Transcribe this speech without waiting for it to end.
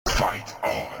Fight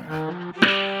on.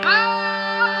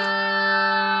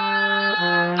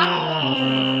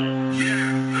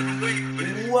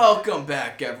 Welcome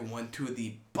back, everyone, to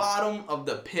the Bottom of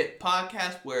the Pit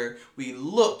podcast, where we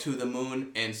look to the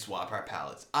moon and swap our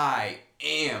palettes. I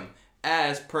am,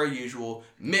 as per usual,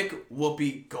 Mick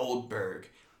Whoopi Goldberg,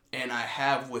 and I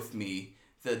have with me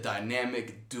the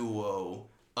dynamic duo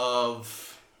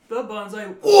of The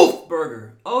Bonsai Wolf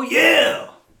Burger. Oh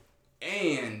yeah!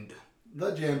 and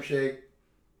The Jam Shake.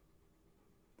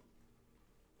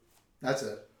 That's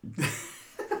it.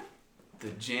 the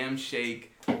Jam Shake.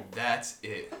 That's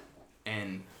it.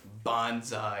 And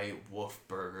Bonsai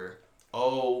Wolfburger.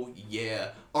 Oh yeah,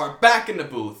 are back in the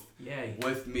booth Yay.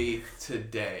 with me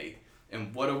today.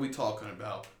 And what are we talking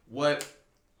about? What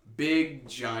big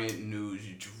giant news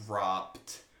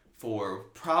dropped for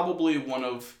probably one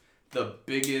of the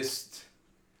biggest,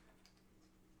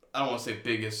 I don't want to say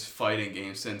biggest fighting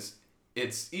games, since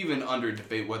it's even under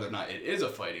debate whether or not it is a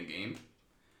fighting game,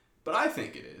 but I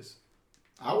think it is.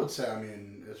 I would say,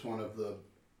 it's one of the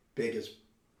biggest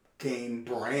game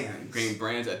brands. Game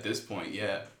brands at this point,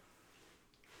 yeah.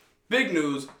 Big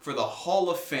news for the Hall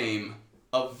of Fame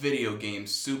of video games,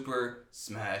 Super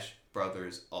Smash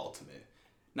Bros. Ultimate.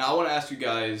 Now, I want to ask you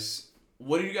guys,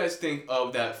 what do you guys think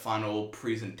of that final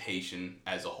presentation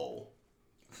as a whole?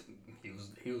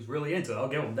 He was really into it. I'll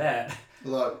give him that.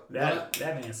 Look, That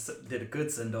man did a good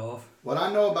send off. what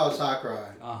I know about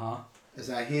Sakurai Uh is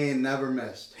that he ain't never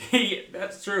missed. huh.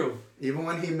 That's true. Even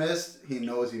when he missed, he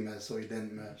knows he missed, so he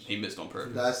didn't miss. He missed on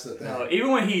purpose. That's the thing. No,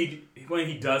 even when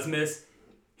he does miss,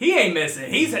 he ain't missing.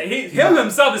 Him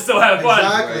himself is still having fun.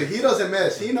 Exactly. Right. He doesn't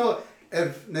miss. He know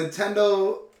if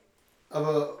Nintendo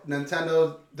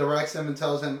directs him and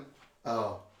tells him,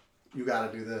 "Oh, you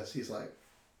got to do this." He's like,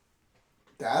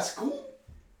 "That's cool."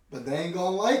 But they ain't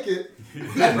gonna like it.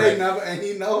 And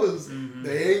he knows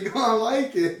they ain't gonna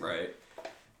like it. Right.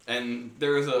 And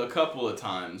there's a couple of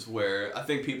times where I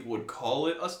think people would call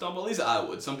it a stumble. At least I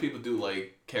would. Some people do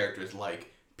like characters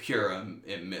like Pura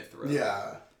and Mithra.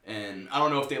 Yeah. And I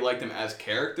don't know if they like them as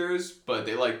characters, but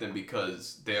they like them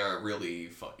because they are really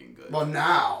fucking good. Well,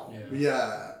 now, Yeah.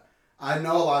 yeah. I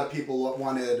know a lot of people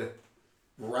wanted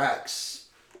Rex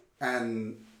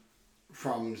and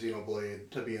from Xenoblade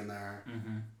to be in there,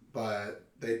 but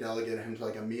they delegated him to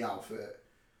like a Mii outfit.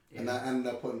 And that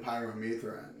ended up putting Pyro and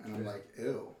Mithra in. And I'm like,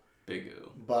 ew. Big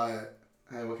ew. But,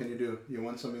 hey, what can you do? You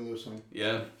win some, you lose some.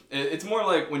 Yeah. It's more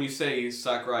like when you say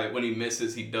Sakurai, when he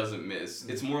misses, he doesn't miss.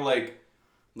 It's more like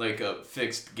a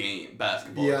fixed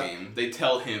basketball game. They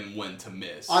tell him when to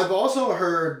miss. I've also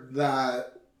heard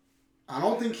that I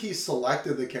don't think he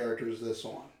selected the characters this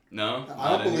one. No? I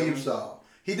don't believe so.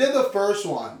 He did the first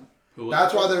one.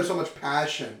 That's why there's so much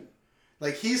passion.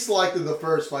 Like, he selected the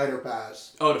first fighter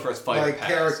pass. Oh, the first fighter pass.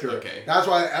 Character. Okay. That's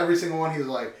why every single one he was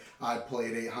like, I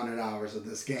played 800 hours of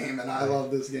this game and I love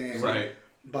this game. Right.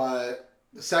 But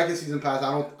the second season pass,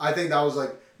 I think that was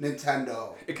like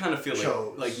Nintendo. It kind of feels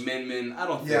chose. like Min Min. I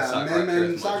don't think Yeah, Sakurai Min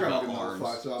cares much Sakurai about didn't know arms.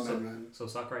 fuck about Min Min. So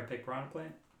Sakurai picked Piranha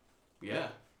Plant? Yeah.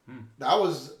 That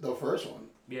was the first one.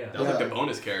 Yeah. That was like the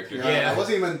bonus character. Yeah, Yeah. that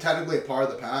wasn't even technically a part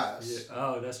of the pass. Yeah.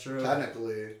 Oh, that's true.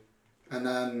 Technically. And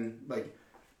then,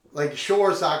 like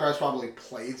sure, Sakurai's probably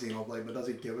played Xenoblade, but does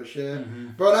he give a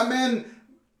shit? Bro, that man,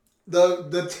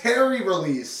 the Terry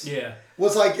release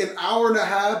was like an hour and a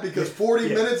half because 40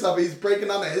 minutes of it, he's breaking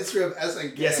down the history of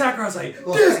SNK. Yeah, Sakurai's like,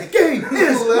 this game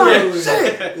is my Literally.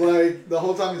 shit! Like, the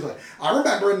whole time he's like, I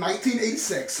remember in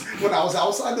 1986 when I was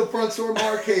outside the front store of my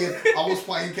arcade, I was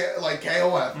playing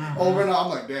KOF over and over. I'm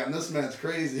like, damn, this man's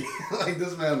crazy. Like,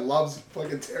 this man loves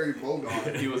fucking Terry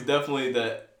Bogard. He was definitely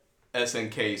the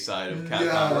SNK side of Capcom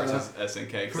Yeah. versus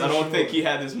SNK. Because For I don't sure. think he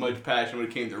had as much passion when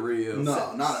it came to Ryu.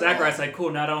 No, not Sakurai's at all. like, cool,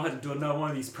 now I don't have to do another one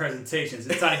of these presentations.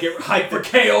 It's time to get hyped for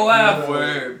KOF.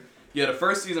 Where, yeah, the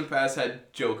first season pass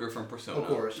had Joker from Persona. Of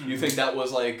course. You think that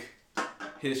was like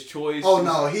his choice? Oh,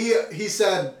 no, he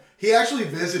said, he actually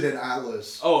visited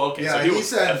Atlas. Oh, okay. Yeah, so he he was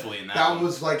said definitely in that one.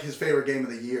 was like his favorite game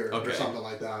of the year or Okay. something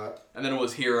like that. And then it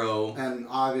was Hero. And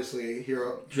obviously,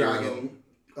 Dragon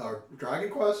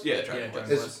Quest Yeah, Dragon Yeah, Quest.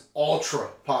 Dragon is ultra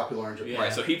popular in Japan. Yeah.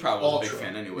 Right, so he probably was a Ultra. big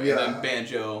fan anyway. Yeah. And then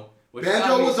Banjo. Which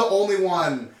Banjo was the only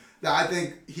one that I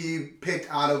think he picked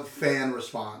out of fan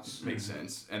response. Makes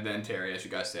sense. And then Terry, as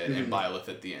you guys said, and Byleth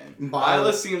at the end. Byleth.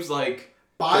 Byleth seems like...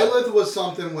 Byleth was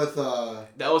something with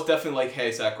That was definitely like,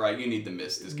 hey, Sakurai, you need to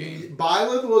miss this game.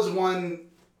 Byleth was one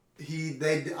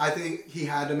I think he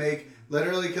had to make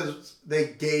literally because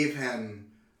they gave him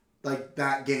like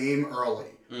that game early.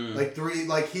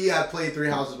 Like he had played Three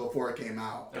Houses before it came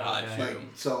out. Got you. Like,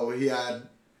 so he had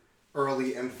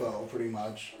early info pretty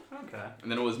much. Okay. And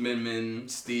then it was Min Min,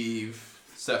 Steve,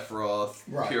 Sephiroth,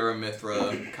 Right. Pura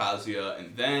Mithra, Kazuya,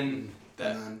 and then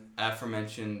that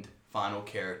aforementioned final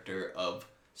character of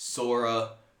Sora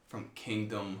from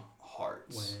Kingdom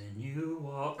Hearts. When you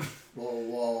walk.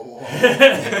 Whoa.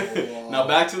 Now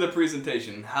back to the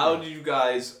presentation. How did you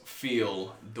guys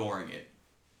feel during it?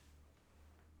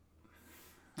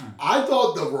 I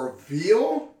thought the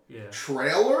reveal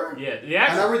trailer and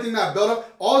everything that built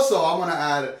up. Also, I want to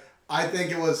add, I think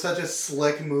it was such a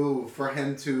slick move for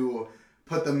him to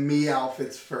put the Mii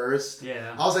outfits first.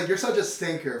 Yeah. I was like, you're such a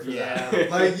stinker for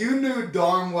that. Like, you knew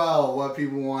darn well what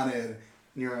people wanted. And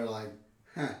you were like,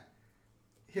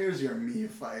 here's your Mii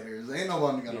fighters. Ain't no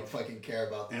one gonna fucking care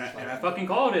about these and I fucking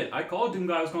called it. I called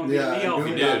Doomguy was gonna be a Mii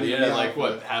outfit. You did, like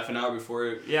what, half an hour before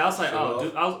it? Yeah, I was like,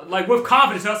 I was like with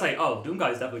confidence. I was like,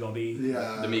 Doomguy's definitely gonna be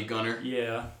the Mii Gunner.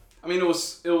 Yeah. I mean, it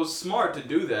was smart to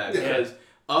do that because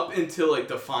up until like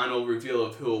the final reveal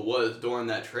of who it was during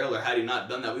that trailer, had he not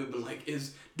done that, we'd been like,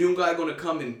 is Doomguy gonna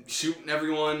come and shoot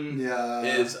everyone?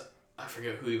 Yeah. I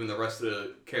forget who even the rest of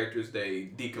the characters they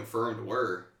deconfirmed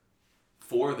were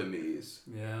for the Mii's.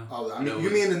 Yeah. Oh, I mean, you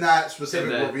mean in that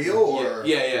specific reveal, or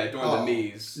during the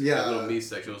Mii's. Yeah. That little Mii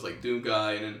section was like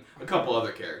Doomguy and then a couple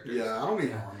other characters. Yeah, I don't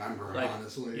even remember,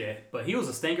 honestly. Yeah, but he was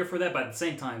a stinker for that. But at the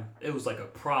same time, it was like a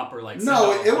proper like.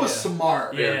 No, it was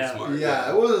smart. Very smart.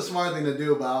 Yeah, it was a smart thing to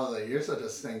do. But I was like, you're such a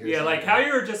stinker. Yeah, like how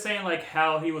you were just saying, like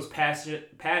how he was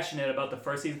passionate about the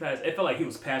first season pass. It felt like he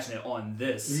was passionate on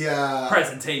this.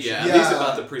 Presentation. Yeah, at least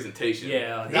about the presentation.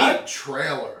 Yeah, that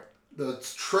trailer. The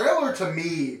trailer to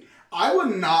me, I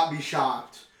would not be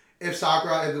shocked if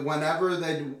Sakurai, whenever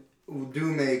they do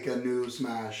make a new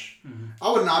Smash,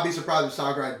 I would not be surprised if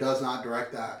Sakurai does not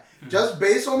direct that. Just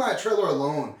based on that trailer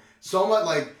alone, so much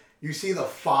like you see the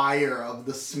fire of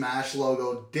the Smash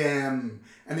logo dim,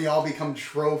 and they all become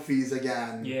trophies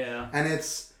again. Yeah. And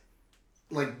it's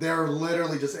like they're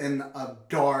literally just in a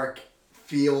dark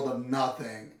field of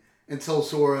nothing until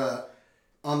Sora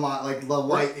like the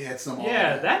light hits them all.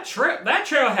 Yeah, that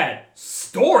trail had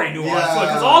story nuance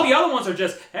because all the other ones are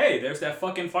just, hey, there's that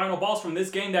fucking final boss from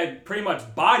this game that pretty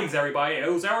much bodies everybody. It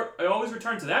always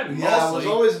returned to that. Mostly. Yeah, it was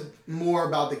always more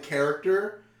about the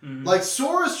character. Like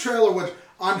Sora's trailer, which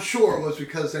I'm sure was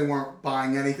because they weren't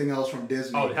buying anything else from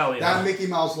Disney. Oh, hell yeah. That Mickey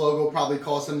Mouse logo probably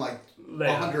cost them like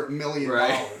 $100 million.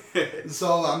 Right.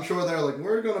 So I'm sure they're like,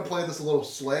 we're going to play this a little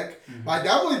slick. But I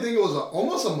definitely think it was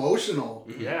almost emotional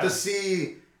to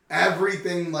see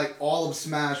everything, like all of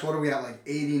Smash. What are we at, like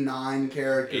 89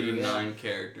 characters? 89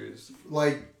 characters.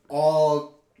 Like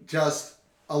all just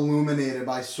illuminated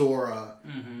by Sora.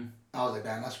 I was like,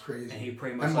 damn, that's crazy. And he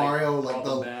pretty much Mario,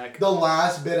 like the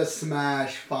last bit of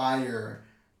Smash fire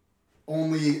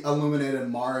only illuminated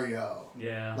Mario.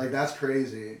 Yeah. Like, that's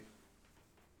crazy.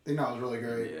 I think that was really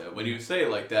great. Yeah, when you say it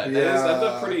like that,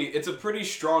 it's a pretty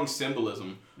strong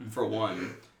symbolism for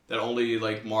one. That only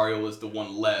like Mario was the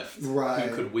one left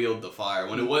who could wield the fire.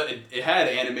 When it had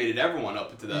animated everyone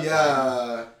up to that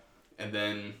point. And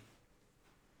then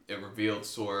it revealed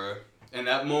Sora. And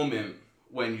that moment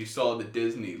when you saw the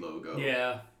Disney logo.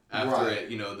 Yeah. After it,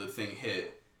 the thing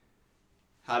hit.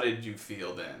 How did you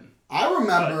feel then? I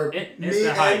remember me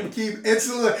and Keith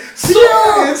instantly.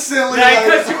 Because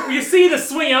you see the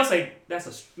swing, I was like, that's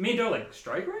like,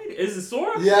 strike rate? Is it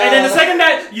Sora? Yeah. And then the second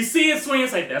that you see it swing,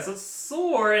 it's like, that's a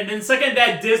Sora. And then the second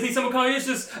that Disney someone comes, it's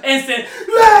just instant,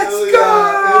 let's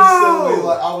go!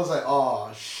 Instantly, I was like,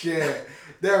 oh shit.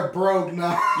 They're broke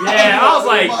now. Yeah, I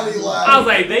was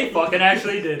like, they fucking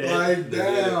actually did it. Like,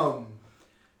 damn.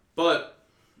 But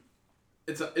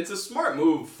it's a smart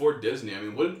move for Disney. I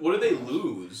mean, what do they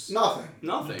lose? Nothing.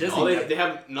 They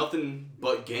have nothing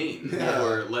but gain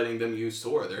for letting them use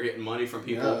Sora. They're getting money from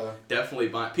people definitely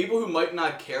buying. People who might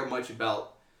not care much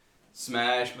about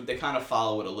Smash, but they kind of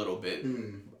follow it a little bit.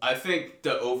 I think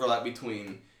the overlap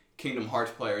between Kingdom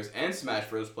Hearts players and Smash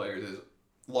Bros. Players is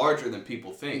larger than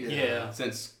people think. Yeah.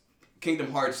 Since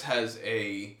Kingdom Hearts has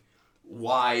a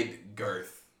wide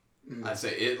girth. I'd say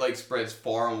it like spreads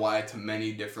far and wide to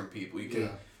many different people. You can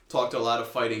talk to a lot of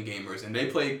fighting gamers, and they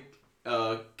played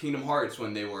Kingdom Hearts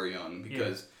when they were young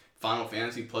because Final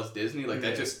Fantasy plus Disney, like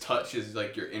that just touches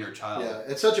like your inner child. Yeah,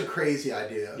 it's such a crazy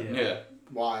idea. Yeah.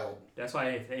 Wild. That's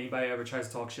why if anybody ever tries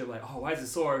to talk shit like, oh, why is it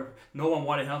Sora? No one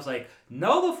wanted him. I was like,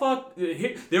 no the fuck.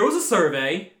 There was a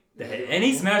survey that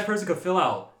any Smash person could fill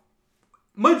out.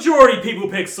 majority people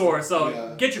pick Sora,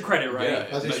 so get your credit right.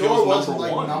 Yeah, Sora wasn't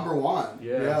number one.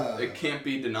 Yeah. It can't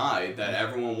be denied that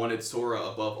everyone wanted Sora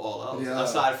above all else. Yeah.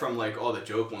 Aside from like all the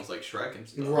joke ones like Shrek and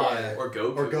stuff. Right. Or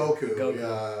Goku.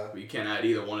 Yeah. You can't add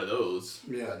either one of those.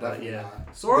 Yeah, definitely not.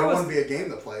 Sora wouldn't be a game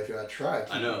to play if you had Shrek.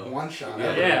 I know. One shot.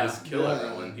 Yeah. Just kill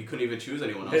everyone. You couldn't even choose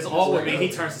anyone else. His ult would mean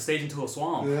he turns the stage into a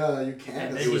swamp. Yeah, you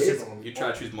can't. You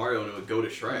try to choose Mario and it would go to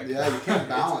Shrek. Yeah, you can't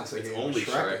balance it. It's only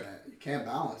Shrek. You can't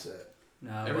balance it.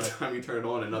 No, every time you turn it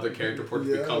on, another character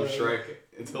becomes Shrek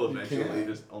until eventually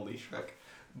just only Shrek.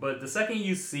 But the second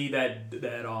you see that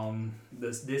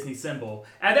this Disney symbol,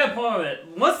 at that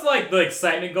point, once like the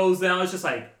excitement goes down, it's just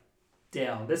like,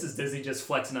 damn, this is Disney just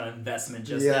flexing an investment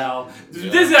now.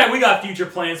 Yeah. Disney, like, we got future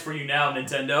plans for you now,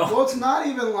 Nintendo. Well, it's not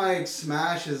even like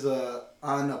Smash is a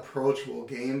unapproachable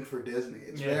game for Disney.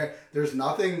 It's there's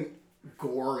nothing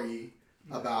gory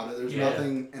about it. There's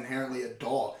nothing inherently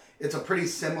adult. It's a pretty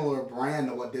similar brand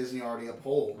to what Disney already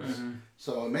upholds. Mm-hmm.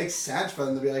 So it makes sense for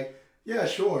them to be like, yeah,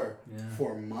 sure,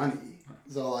 for money.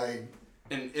 So like,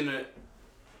 in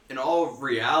all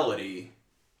reality,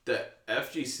 the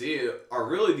FGC are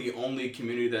really the only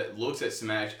community that looks at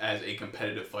Smash as a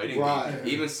competitive fighting game.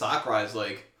 Even Sakurai is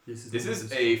like, this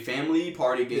is a family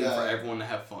party game for everyone to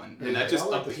have fun. And that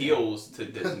just appeals to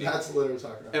Disney. That's literally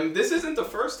Sakurai. And this isn't the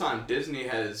first time Disney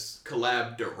has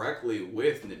collabed directly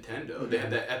with Nintendo. Mm-hmm. They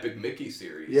had that Epic Mickey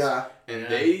series. Yeah. And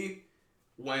they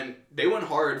went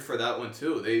hard for that one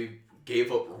too. They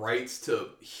gave up rights to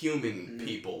human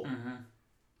people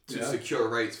to secure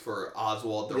rights for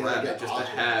Oswald the Rabbit just to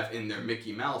have in their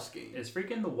Mickey Mouse game. Is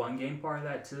freaking the one game part of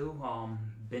that too?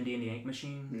 Bendy and the Ink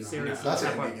Machine series? No, that's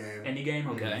an indie game. Indie game?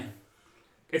 Okay. Mm-hmm.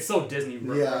 It's so Disney.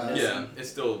 Yeah, it's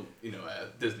still,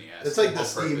 Disney as it's like the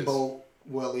Steamboat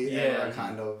Willie era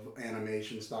kind of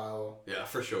animation style. Yeah,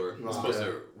 for sure. It's supposed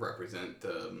to represent,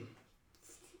 damn,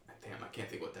 I can't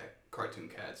think what that cartoon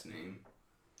cat's name.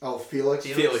 Oh, Felix?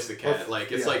 Felix the cat.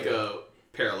 It's a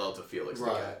parallel to Felix the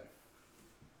cat.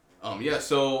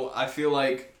 So I feel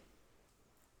like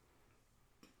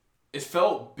it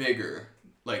felt bigger.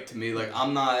 Like, to me, like,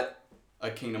 I'm not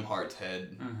a Kingdom Hearts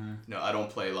head. Mm-hmm. No, I don't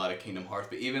play a lot of Kingdom Hearts,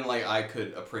 but even, like, I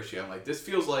could appreciate, I'm like, this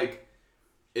feels like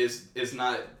it's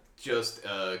not just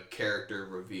a character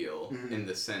reveal in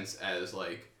the sense as,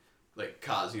 like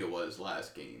Kazuya was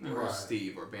last game, or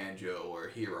Steve, or Banjo, or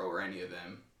Hero, or any of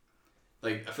them.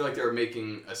 Like, I feel like they were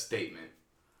making a statement.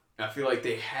 And I feel like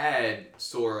they had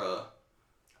Sora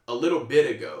a little bit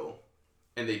ago,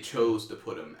 and they chose to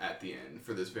put him at the end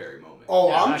for this very moment. Oh,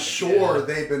 yeah, I'm sure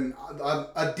they've been...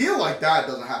 A deal like that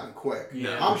doesn't happen quick.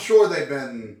 Yeah. I'm sure they've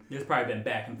been... There's probably been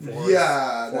back and forth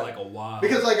for like a while.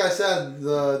 Because like I said,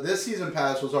 this season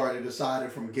pass was already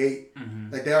decided from gate.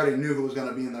 Mm-hmm. Like they already knew who was going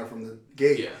to be in there from the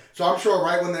gate. Yeah. So I'm sure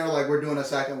right when they were like, we're doing a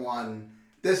second one,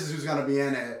 this is who's going to be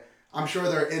in it. I'm sure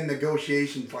they're in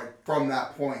negotiations like from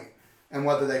that point. And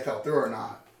whether they fell through or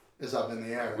not is up in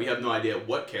the air. We have no idea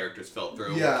what characters fell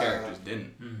through and what characters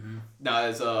didn't. Mm-hmm. Now,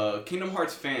 as Kingdom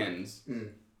Hearts fans,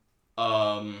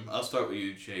 I'll start with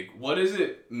you, Jake. What does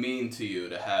it mean to you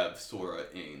to have Sora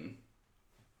in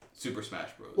Super Smash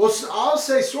Bros? Well, I'll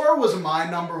say Sora was my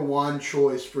number one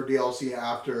choice for DLC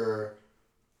after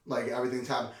like everything's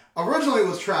happened. Originally it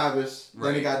was Travis,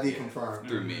 then he got deconfirmed.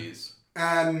 Through Mies.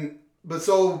 But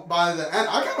so by the end,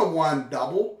 I kind of won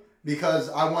double. Because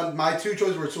my two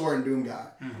choices were Sora and Doom Guy.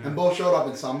 Mm-hmm. And both showed up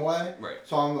in some way. Right.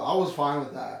 So I was fine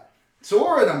with that.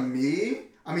 Sora to me,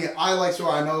 I mean, I like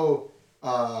Sora. I know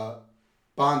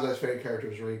Bonzai's favorite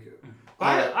character is Riku.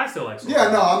 I still like Sora.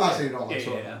 Yeah, no, I'm not saying you don't like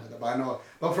Sora. But I know.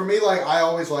 But for me, like, I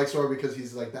always like Sora because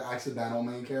he's like the accidental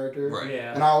main character. Right.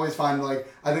 Yeah. And I always find,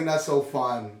 like, I think that's so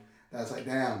fun. That's like,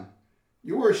 damn,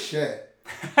 you were shit.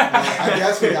 I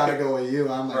guess we gotta go with you.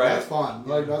 I'm like, that's fun.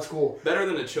 Like, that's cool. Better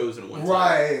than a chosen one.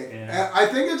 Right. Yeah. And I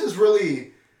think it's just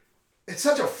really, it's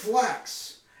such a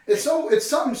flex. It's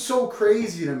something so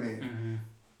crazy to me. Mm-hmm.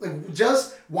 Like,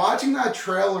 just watching that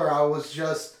trailer, I was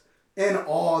just in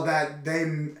awe that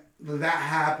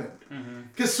happened.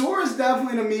 Because Sora's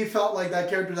definitely, to me, felt like that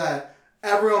character that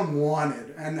everyone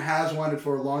wanted and has wanted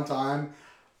for a long time.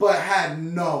 But had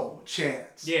no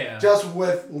chance. Yeah. Just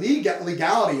with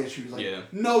legality issues.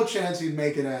 Like, no chance he'd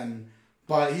make it in.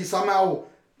 But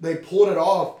they pulled it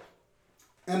off.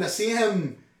 And to see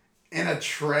him in a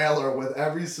trailer with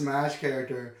every Smash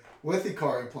character, with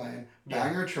Hikari playing,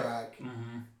 banger track.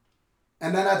 Mm-hmm.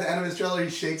 And then at the end of his trailer,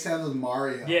 he shakes hands with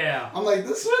Mario. Yeah. I'm like,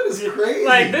 this shit is crazy.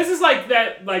 Like, this is like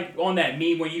that, like, on that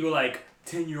meme where you were like,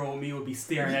 10-year-old me would be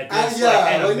staring at this in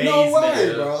amazement. No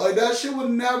way, bro. Like, that shit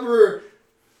would never...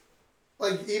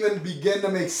 like, even begin to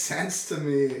make sense to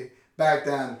me back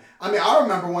then. I mean, I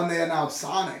remember when they announced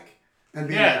Sonic. and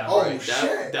being like, oh right.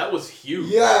 shit, that was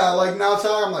huge. Yeah, like now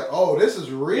I'm like, oh, this is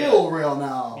real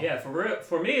now. Yeah,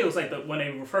 for me, it was like when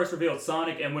they first revealed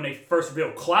Sonic and when they first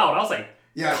revealed Cloud, I was like,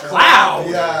 yeah, Cloud.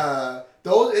 Yeah,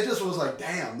 those it just was like,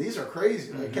 damn, these are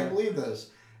crazy. I can't believe this.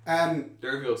 And they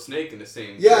revealed Snake in the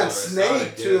same. Yeah, and Snake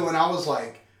Sonic, too, and I was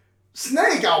like.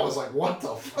 Snake, I was like, what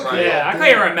the fuck? Right. Yeah, I couldn't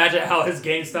even imagine how his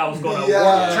game style was going to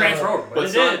transfer over.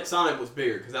 But Sonic was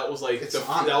bigger because that was like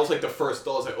the first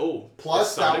thought. I was like, oh,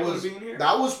 plus that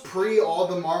was pre all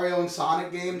the Mario and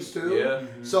Sonic games too. Yeah.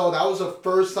 Mm-hmm. So that was the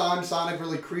first time Sonic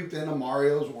really creeped into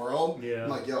Mario's world. Yeah. I'm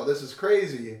like, yo, this is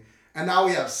crazy. And now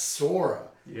we have Sora,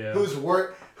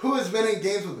 who has been in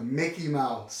games with Mickey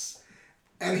Mouse,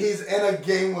 and he's in a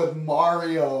game with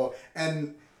Mario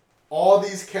and all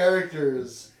these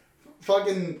characters.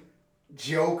 Fucking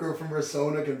Joker from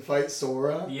Persona can fight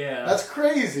Sora. Yeah. That's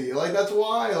crazy. Like, that's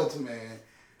wild to me.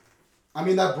 I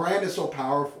mean, that brand is so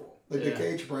powerful. Like, the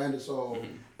KH brand is so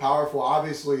powerful.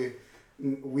 Obviously,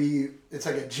 it's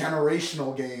like a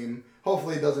generational game.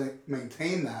 Hopefully it doesn't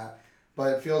maintain that.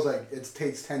 But it feels like it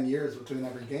takes 10 years between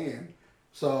every game.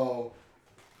 So,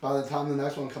 by the time the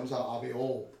next one comes out, I'll be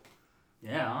old.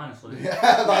 Yeah, honestly.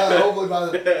 Yeah, hopefully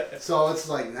so it's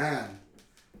like, man.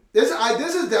 This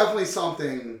is definitely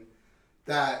something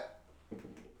that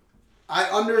I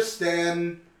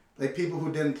understand, like people who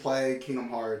didn't play Kingdom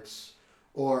Hearts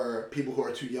or people who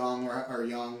are too young or are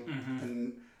young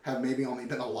and have maybe only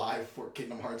been alive for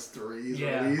Kingdom Hearts 3's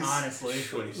release. Honestly.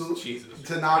 Jesus.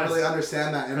 To not really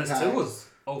understand that impact. Because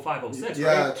 2 was 0506,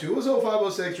 yeah, right? 2 was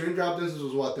 0506. Dream Drop Distance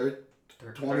was what,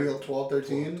 2012,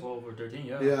 13? 12 or 13,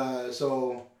 yeah. Yeah,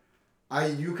 so...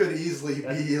 you could easily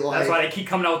be like... That's why they keep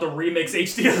coming out with the remix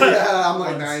HD. Yeah, I'm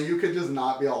like, man, you could just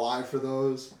not be alive for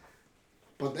those.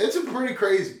 But it's pretty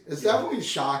crazy. It's definitely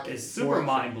shocking. It's super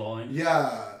mind-blowing.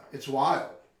 Yeah, it's wild.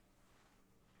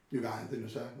 You got anything to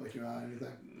say? Like, you got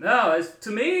anything? No, to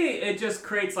me, it just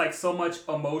creates, like, so much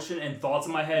emotion and thoughts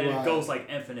in my head. Right. It goes, like,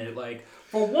 infinite. Like,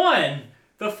 for one...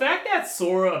 The fact that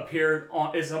Sora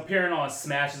is appearing on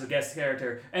Smash as a guest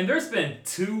character, and there's been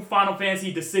 2 Final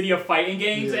Fantasy The City of Fighting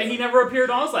games, and he never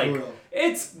appeared on. I was like,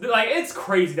 it's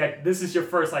crazy that this is your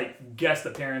first like guest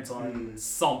appearance on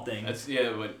something. I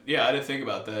didn't think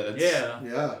about that.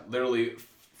 It's literally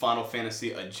Final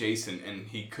Fantasy adjacent, and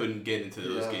he couldn't get into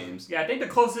those games. Yeah, I think the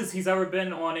closest he's ever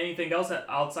been on anything else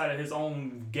outside of his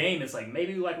own game is like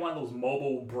maybe like one of those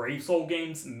mobile Brave Soul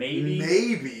games. Maybe.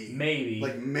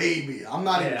 Like maybe. I'm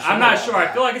not even sure. I'm not sure. I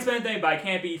feel like it's been a thing, but I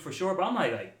can't be for sure. But I'm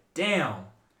like, damn.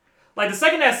 Like the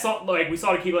second that song, like we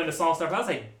saw the Keyblade in the song started, I was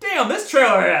like, damn, this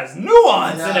trailer has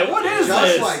nuance in it. What is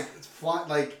this? Just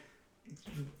like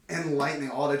enlightening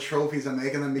all the trophies and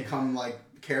making them become like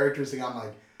characters. I'm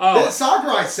like.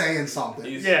 Sakurai's saying something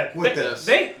with this.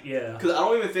 Because I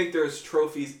don't even think there's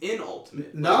trophies in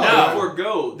Ultimate. No.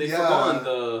 They forgone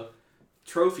the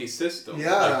trophy system.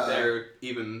 Yeah. Like they're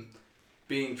even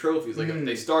being trophies. Like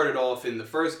they started off in the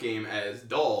first game as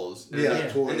dolls. And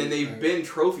then they've been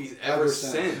trophies ever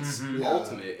since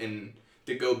Ultimate. And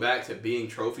to go back to being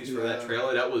trophies for that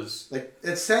trailer, that was... Like,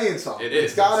 it's saying something. It is.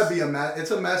 It's got to be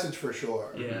it's a message for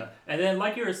sure. Yeah. And then,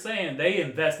 like you were saying, they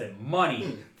invested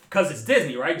money... Because it's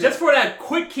Disney, right? Just for that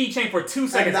quick keychain for 2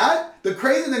 seconds. And the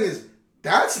crazy thing is,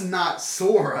 that's not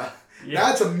Sora. Yeah.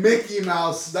 That's a Mickey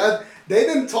Mouse. That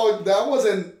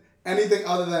wasn't anything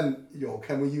other than,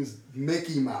 can we use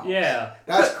Mickey Mouse? Yeah.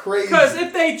 That's crazy. Because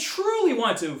if they truly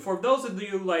want to, for those of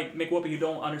you like McWhoopi who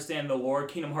don't understand the lore,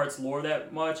 Kingdom Hearts lore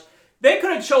that much, they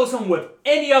could have chosen with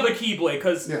any other Keyblade,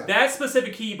 because that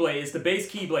specific Keyblade is the base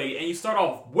Keyblade, and you start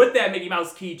off with that Mickey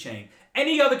Mouse keychain.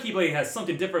 Any other Keyblade has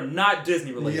something different, not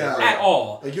Disney related at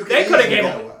all. Like they could have gave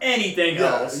him anything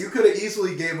else. You could have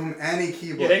easily gave him any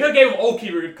Keyblade. Yeah, they could have gave him old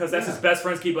Keyblade because that's his best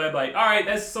friend's Keyblade. Like, all right,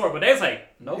 that's Sora. But they was like,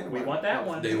 nope, we want that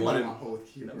one. They wanted old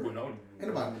Keyblade.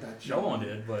 Anybody with that? No one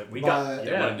did, but we They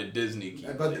wanted the Disney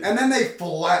Keyblade. And then they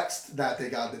flexed that they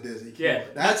got the Disney Keyblade. Yeah.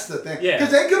 That's the thing. Yeah.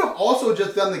 Because they could have also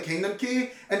just done the Kingdom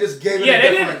Key and just gave it a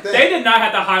different thing. They did not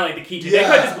have to highlight the keychain. They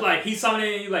could just be like, he's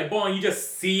summoning you, like, boom, you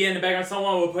just see in the background.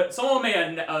 Someone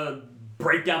made a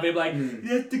breakdown video like,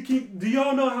 do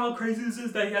y'all know how crazy this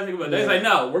is that he has to go? They're like,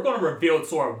 no, we're going to reveal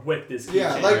Sora with this keychain.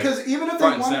 Yeah, like, because even if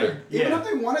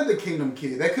they wanted the Kingdom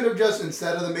Key, they could have just,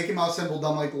 instead of the Mickey Mouse symbol,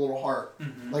 done like the little heart.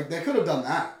 Mm-hmm. Like, they could have done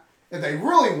that. If they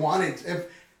really wanted,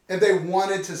 if they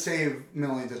wanted to save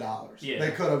millions of dollars,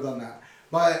 they could have done that.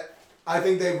 But I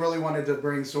think they really wanted to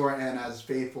bring Sora in as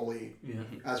faithfully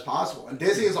as possible. And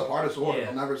Disney is a part of Sora.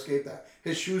 You'll never escape that.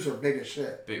 His shoes are big as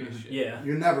shit. Yeah.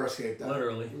 You never escape that.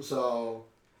 Literally. So.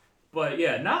 But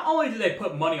yeah, not only did they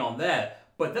put money on that,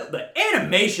 But the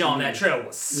animation on that trailer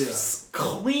was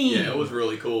clean. Yeah, it was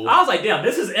really cool. I was like, damn,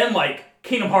 this is in like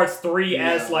Kingdom Hearts 3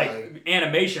 as like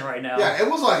animation right now. Yeah, it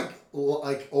was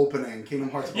like opening Kingdom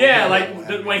Hearts. Yeah,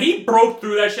 like when he broke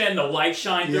through that shit and the light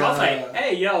shined through, I was like,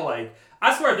 hey, yo, like,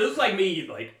 I swear, this was like me,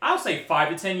 like, I would say 5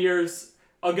 to 10 years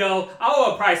ago, I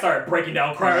would probably start breaking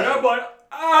down crying. I'm like,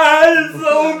 it's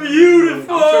so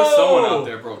beautiful. I'm sure someone out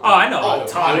there broke down. Oh, I know.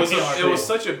 It was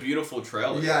such a beautiful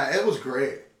trailer. Yeah, it was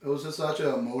great. It was just such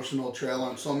an emotional trailer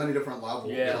on so many different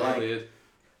levels. Yeah, it really is.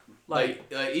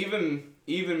 Like even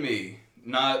me,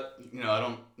 not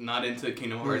not into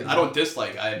Kingdom Hearts. I don't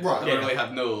dislike. I literally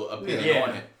have no opinion on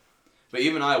it. But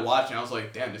even I watched and I was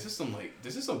like, damn, this is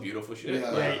some beautiful shit.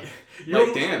 Like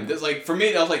damn, this like for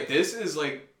me, I was like, this is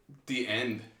like the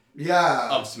end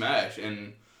of Smash.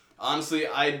 And honestly,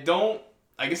 I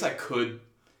guess I could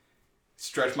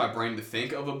stretch my brain to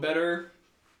think of a better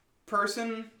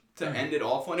person to end it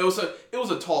off on. It was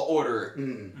a tall order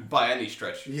by any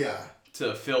stretch. Yeah.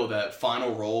 To fill that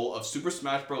final role of Super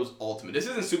Smash Bros. Ultimate. This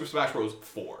isn't Super Smash Bros.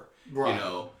 4. Right. You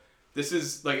know, this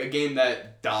is like a game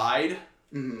that died.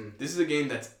 This is a game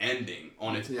that's ending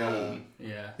on its own.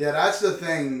 Yeah. Yeah, that's the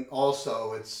thing.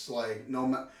 Also, it's like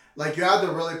like you have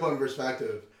to really put in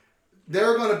perspective. There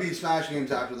are going to be Smash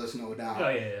games after this, no doubt. Oh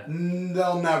yeah.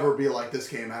 They'll never be like this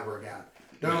game ever again.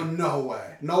 No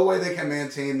way. No way they can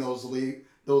maintain those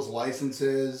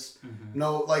licenses.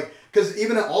 No, like, because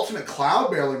even at Ultimate,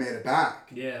 Cloud barely made it back.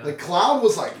 Yeah. Like, Cloud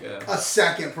was like a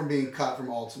second from being cut from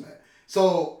Ultimate.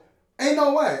 So, ain't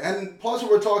no way. And plus,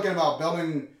 we're talking about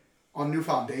building on new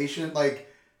foundation. Like,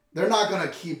 they're not going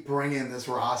to keep bringing this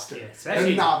roster. Yeah,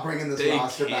 they're not bringing this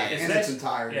roster back in its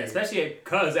entirety. Yeah, especially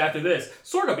because after this,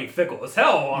 Sword gonna be fickle as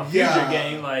hell on a future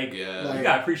game. Like, you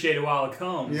gotta appreciate it while it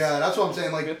comes. Yeah, that's what I'm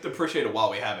saying. Like, you have to appreciate it while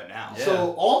we have it now. Yeah.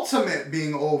 So Ultimate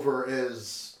being over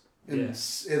is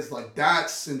like,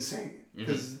 that's insane.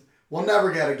 Because we'll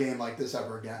never get a game like this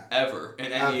ever again. Ever.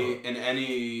 In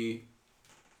any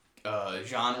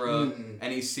genre,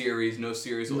 any series, no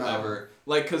series will ever.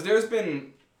 Like, because there's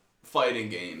been fighting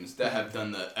games that have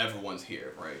done the everyone's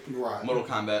here, right? Right. Mortal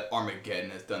Kombat Armageddon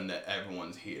has done the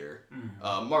everyone's here.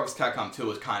 Marvel's Capcom 2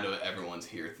 was kind of an everyone's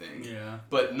here thing. Yeah.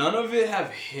 But none of it have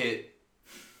hit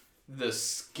the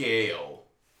scale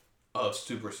of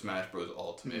Super Smash Bros.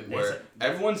 Ultimate, where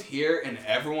everyone's here and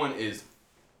everyone is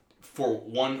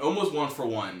almost one for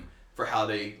one for how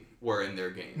they were in their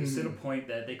games. To the point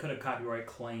that they could have copyright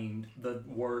claimed the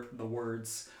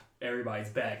words "everybody's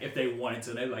back" if they wanted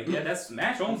to. They're like, yeah, that's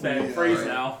Smash owns that phrase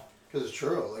now. Because it's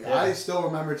true. Like I still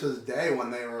remember to this day when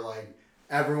they were like,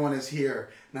 "Everyone is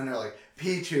here," and then they're like,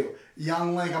 "Pichu,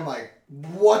 Young Link." I'm like,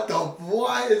 what?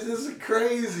 Why is this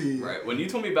crazy? Right. When you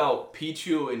told me about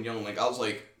Pichu and Young Link, I was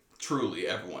like, truly,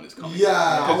 everyone is coming.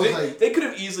 Yeah. Because they could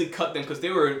have easily cut them because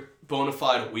they were bona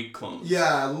fide weak clones.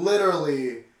 Yeah,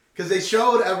 literally. Because they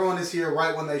showed Everyone is Here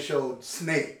right when they showed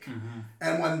Snake.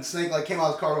 And when Snake like came out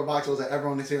of his cardboard box, it was like,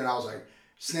 Everyone is Here. And I was like,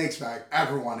 Snake's back.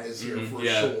 Everyone is here for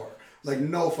sure. Like,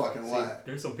 no fucking way.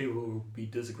 There's some people who will be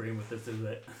disagreeing with this. Is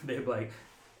that they're like,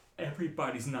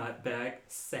 everybody's not back.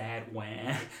 Sad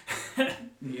wham.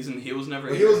 He was never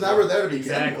here. He was never there to begin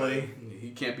exactly. with.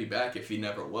 He can't be back if he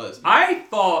never was. I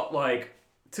thought, like,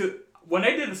 when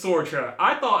they did the sword trailer,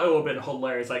 I thought it would have been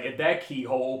hilarious. Like, if that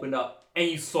keyhole opened up and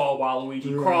you saw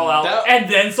Waluigi crawl out and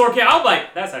then Sword came out, I'm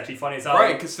like, that's actually funny as hell.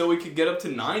 Right, because so we could get up to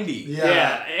 90.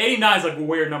 Yeah, 89 is like a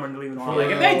weird number to leave it on. Like,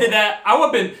 if they did that, I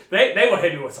would have been, they would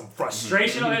hit me with some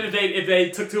frustration on it if they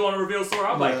took too long to reveal Sword.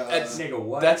 I'm like, nigga,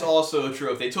 what? That's also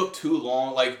true. If they took too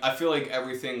long, like, I feel like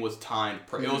everything was timed.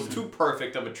 It was too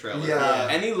perfect of a trailer. Yeah.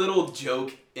 Any little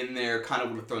joke in there kind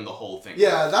of would have thrown the whole thing.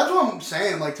 Yeah, that's what I'm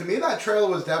saying. Like, to me, that trailer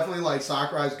was definitely like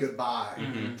Sakurai's goodbye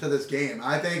to this game.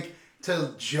 I think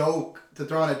to throw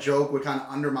in a joke would kind of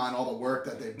undermine all the work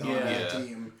that they've done as a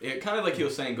team. It kind of like he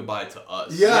was saying goodbye to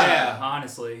us. Yeah,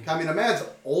 honestly. I mean, the man's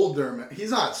older. He's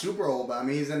not super old, but I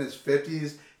mean, he's in his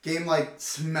 50s. Game like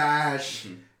Smash,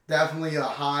 definitely a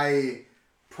high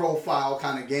profile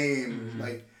kind of game.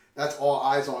 Like, that's all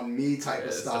eyes on me type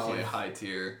of stuff. It's definitely a high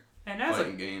tier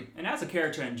fighting game. And as a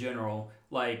character in general,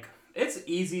 like, it's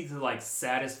easy to like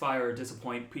satisfy or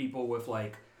disappoint people with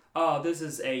like, oh, this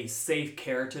is a safe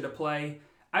character to play.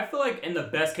 I feel like in the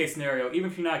best case scenario, even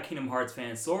if you're not a Kingdom Hearts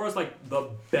fan, Sora's like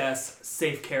the best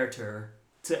safe character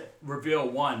to reveal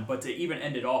one, but to even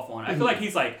end it off on. I feel like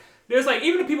he's like, there's like,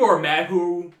 even if people are mad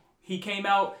who he came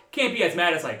out, can't be as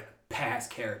mad as like past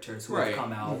characters who have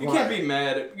come out. You can't be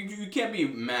mad. You can't be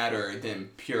madder than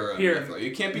Pura.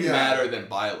 You can't be madder than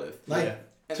Byleth. Like,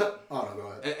 oh no,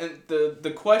 go ahead. And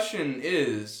the question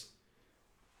is,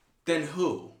 then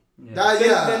who?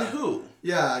 Then who?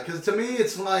 Yeah, because to me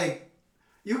it's like,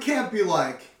 You can't be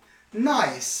like,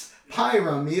 nice,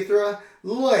 Pyra, Mithra,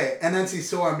 lit, and then see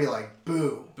Sora and be like,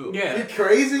 boo. Yeah. You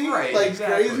crazy? Right, like,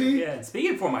 exactly. crazy? Yeah, and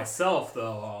speaking for myself,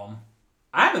 though,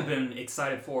 I haven't been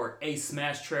excited for a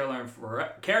Smash trailer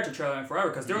character trailer in forever,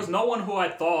 because there was no one who I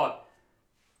thought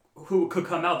who could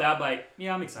come out that like,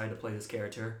 yeah, I'm excited to play this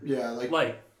character. Yeah,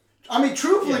 like I mean,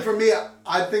 truthfully, for me,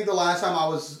 I think the last time I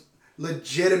was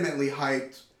legitimately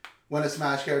hyped when a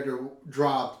Smash character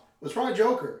dropped was probably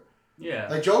Joker. Yeah.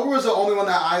 Like, Joker was the only one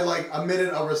that I, like,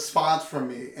 emitted a response from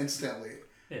me instantly.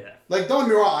 Yeah. Like, don't get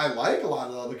me wrong, I like a lot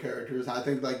of the other characters, and I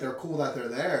think, like, they're cool that they're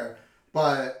there,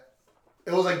 but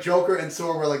it was like Joker and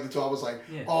Sora were, like, the two I was like,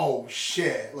 oh,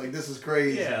 shit, like, this is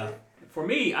crazy. Yeah. For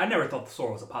me, I never thought the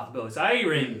Sora was a possibility, so I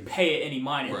didn't even pay it any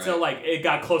mind until, like, it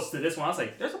got close to this one. I was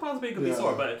like, there's a possibility it could be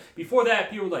Sora, but before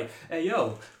that, people were like, hey,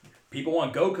 yo, people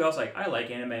want Goku. I was like, I like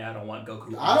anime. I don't want Goku.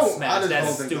 Smash.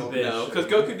 That's stupid. No, because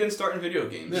Goku didn't start in video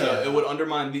games. Yeah. So it would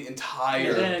undermine the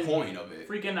entire point of it.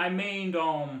 Freaking, I mained,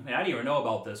 I didn't even know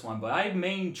about this one, but I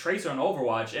mained Tracer on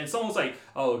Overwatch, and someone was like,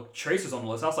 oh, Tracer's on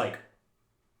the list. I was like,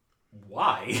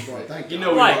 why? Well, thank you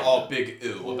know, we were all big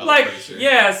ooh about Tracer.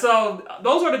 Yeah, so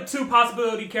those are the two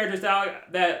possibility characters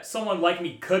that someone like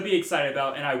me could be excited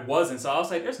about, and I wasn't. So I was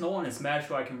like, there's no one in Smash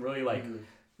who I can really like.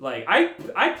 Like,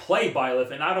 I play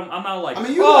Byleth, and I'm not like, I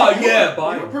mean,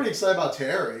 Byleth. You were pretty excited about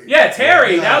Terry. Yeah,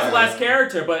 Terry, that was the last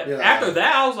character, but after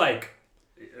that, I was like,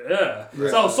 ugh.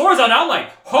 So Sora's on, I'm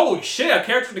like, holy shit, a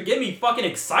character to get me fucking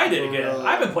excited again.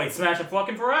 I've been playing Smash in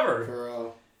fucking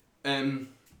forever. And,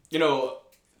 you know,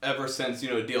 ever since,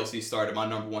 you know, DLC started, my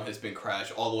number one has been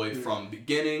Crash, all the way from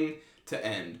beginning to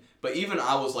end. But even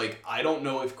I was like, I don't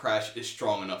know if Crash is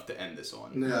strong enough to end this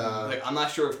on. Yeah. Like, I'm not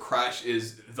sure if Crash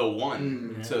is the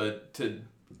one to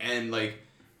end. Like,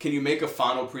 can you make a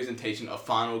final presentation, a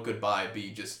final goodbye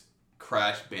be just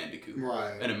Crash Bandicoot?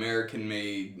 Right. An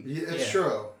American-made it's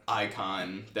true.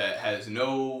 icon that has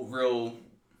no real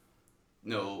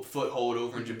foothold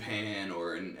over in Japan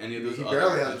or in any of those other countries. He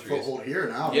barely has a foothold here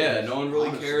now. Yeah, no one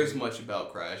really cares much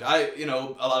about Crash. A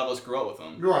lot of us grew up with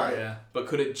him. Right. Yeah. But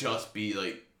could it just be,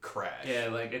 like, Crash? Yeah,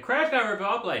 like, if Crash got ripped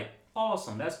off, like,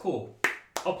 awesome, that's cool.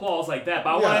 Applause like that.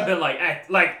 But I would have been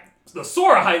like the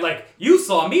Sora height, like, you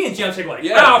saw me and Jim Shake like,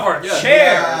 out of our chairs.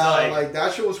 Yeah, like,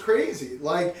 that shit was crazy.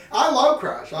 Like, I love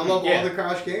Crash. I love all the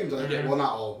Crash games. Well,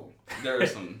 not all of them. There are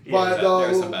some, but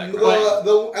there's some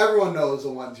background. Everyone knows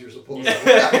the ones you're supposed to.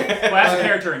 Well, as a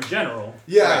character in general.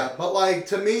 Yeah, but like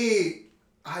to me,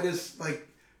 I just like,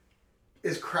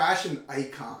 is Crash an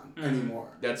icon anymore?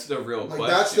 That's the real question.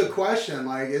 That's the question.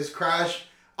 Like, is Crash?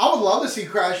 I would love to see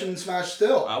Crash in Smash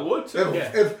still. I would too.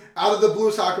 If out of the blue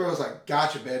Sakura was like,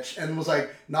 gotcha, bitch, and was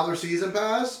like another season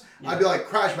pass, I'd be like,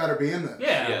 Crash better be in this.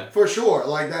 Yeah. For sure.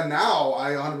 Like that now, I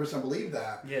 100% believe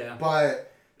that. Yeah. But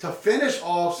to finish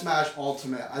off Smash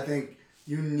Ultimate, I think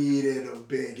you needed a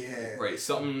big hit. Right,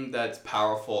 something that's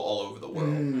powerful all over the world.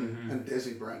 And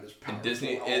Disney brand is powerful. And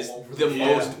Disney is the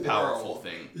most powerful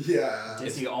thing. Yeah.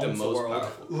 Disney owns the world.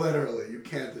 Powerful. Literally, you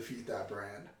can't defeat that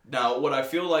brand. Now, what I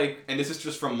feel like, and this is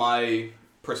just from my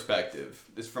perspective,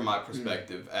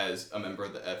 as a member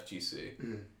of the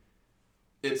FGC,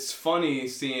 it's funny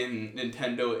seeing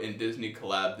Nintendo and Disney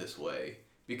collab this way.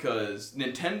 Because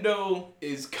Nintendo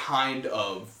is kind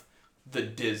of the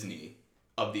Disney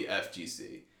of the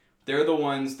FGC. They're the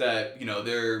ones that,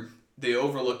 they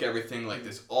overlook everything like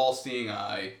this all-seeing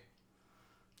eye.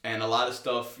 And a lot of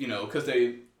stuff, because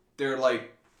they're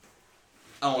like,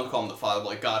 I don't want to call them the father, but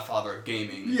like Godfather of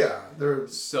gaming. Yeah.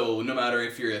 So no matter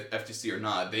if you're at FGC or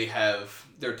not, they have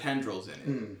their tendrils in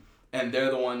it. And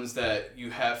they're the ones that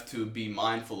you have to be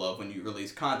mindful of when you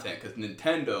release content, because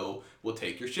Nintendo will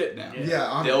take your shit down. Yeah,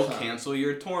 100%. They'll cancel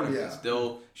your tournaments. Yeah.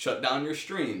 They'll shut down your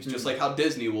streams, just like how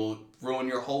Disney will ruin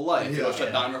your whole life. They'll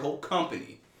shut down your whole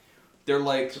company. They're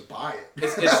like... To buy it.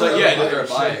 It's like, they're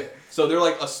buy it. So they're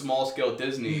like a small-scale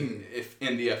Disney if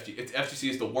FGC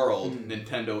is the world,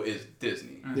 Nintendo is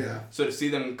Disney. Yeah. So to see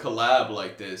them collab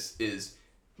like this is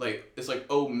like, it's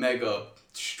like Omega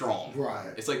strong.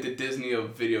 Right. It's like the Disney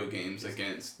of video games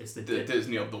against the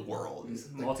Disney of the world. It's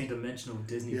multi-dimensional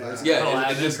Disney versus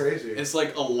it's crazy. It's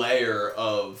like a layer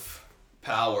of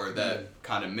power that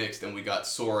kind of mixed, and we got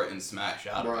Sora and Smash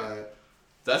out of it.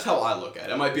 That's how I look at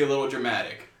it. It might be a little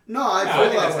dramatic. No, I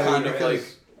think that's kind of like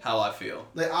how I feel.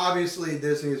 Like, obviously,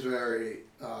 Disney is very,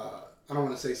 I don't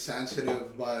want to say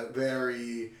sensitive, but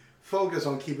very focused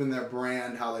on keeping their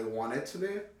brand how they want it to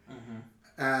be.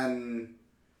 And...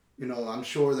 I'm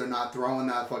sure they're not throwing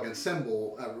that fucking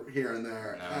symbol here and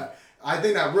there. No. I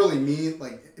think that really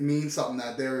means something,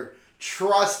 that they're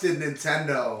trusted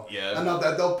Nintendo enough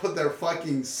that they'll put their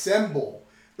fucking symbol,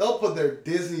 they'll put their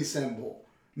Disney symbol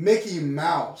Mickey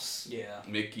Mouse. Yeah.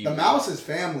 Mickey. The mouse is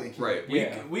family. Right.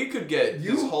 Yeah. We could get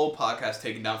this whole podcast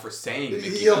taken down for saying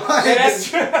Mickey Mouse. Mouse. That's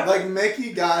true. Like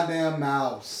Mickey goddamn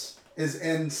Mouse is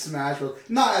in Smash Bros.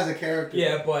 Not as a character.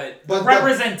 Yeah, but the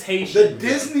representation. The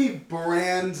Disney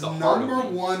brand's number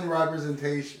one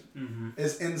representation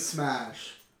is in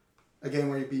Smash. A game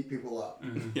where you beat people up.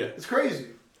 Yeah. It's crazy.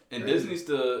 And Disney's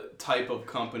the type of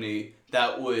company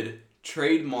that would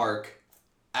trademark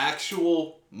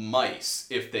actual mice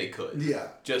if they could. Yeah.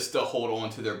 Just to hold on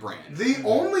to their brand. The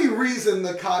only reason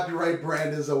the copyright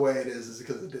brand is the way it is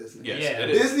because of Disney. Yes, Yeah. it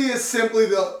is. Disney is simply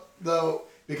the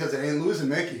because they ain't losing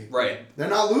Mickey. Right. They're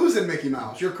not losing Mickey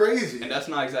Mouse. You're crazy. And that's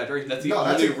not exaggeration. That's the no,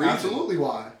 only that's reason. absolutely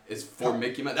why. It's for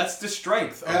Mickey Mouse. That's the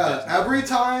strength of Yeah. Disney. Every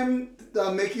time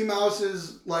Mickey Mouse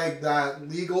is like that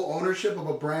legal ownership of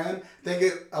a brand, I think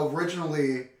it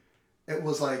originally it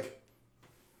was like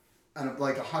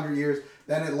 100 years.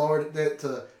 Then it lowered it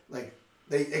to like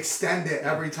they extend it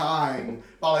every time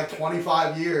by like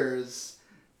 25 years,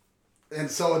 and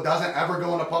so it doesn't ever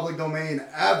go into public domain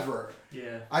ever.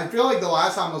 Yeah. I feel like the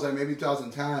last time was like maybe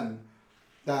 2010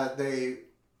 that they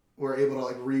were able to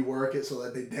like rework it so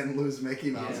that they didn't lose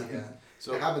Mickey Mouse again.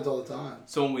 So it happens all the time.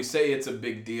 So when we say it's a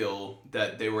big deal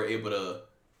that they were able to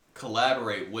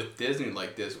collaborate with Disney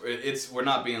like this, we're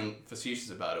not being facetious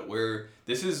about it.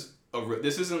 This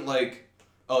isn't like,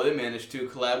 oh, they managed to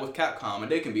collab with Capcom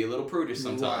and they can be a little prudish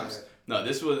sometimes. Right. No,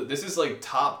 this is like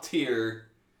top tier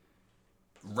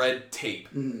red tape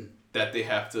that they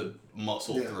have to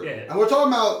muscle through. Yeah. And we're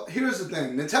talking about, here's the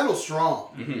thing, Nintendo's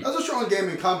strong. That's a strong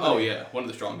gaming company. Oh yeah, one of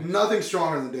the strongest. Nothing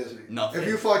stronger than Disney. Nothing. If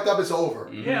you fucked up, it's over.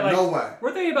 Yeah, like, no way.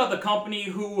 We're thinking about the company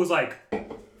who was like,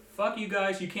 fuck you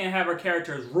guys, you can't have our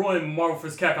characters ruin Marvel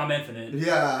vs. Capcom Infinite.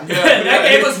 Yeah. That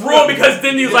game was ruined because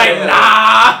Disney's like,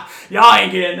 nah, y'all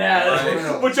ain't getting that.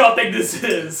 Right. What y'all think this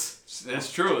is?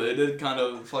 It's true. It did kind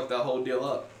of fuck that whole deal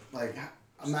up. Like,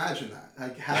 imagine that.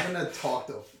 Like, having to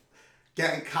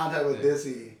get in contact with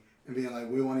Disney and being like,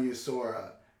 we want to use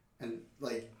Sora. And,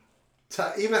 like,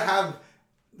 to even have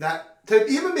that, to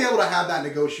even be able to have that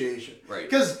negotiation. Right.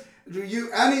 Because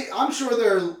I'm sure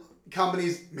there are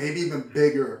companies, maybe even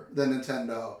bigger than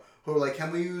Nintendo, who are like,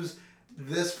 can we use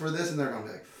this for this? And they're going to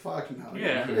be like, fuck no.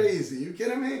 Yeah. You're crazy. You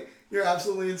kidding me? You're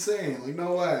absolutely insane. Like,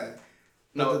 no way.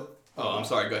 No. I'm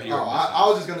sorry. Go ahead. I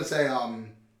was just going to say,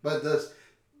 but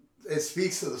it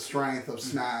speaks to the strength of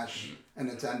Smash and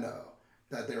Nintendo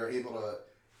that they were able to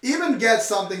even get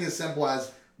something as simple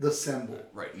as the symbol.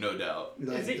 Right, no doubt.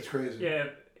 It's crazy. Yeah,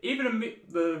 even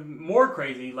the more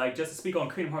crazy, like just to speak on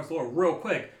Kingdom Hearts lore real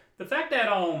quick, the fact that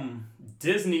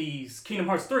Disney's Kingdom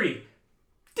Hearts 3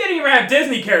 didn't even have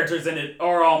Disney characters in it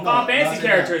or Final Fantasy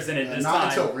characters in it this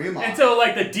time. Until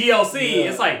like the DLC,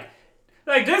 it's like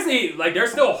Disney, like they're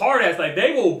still hard ass, like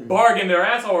they will bargain their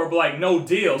ass off, but like no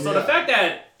deal. So the fact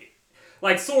that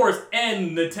like Source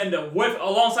and Nintendo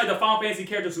alongside the Final Fantasy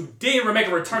characters who didn't even make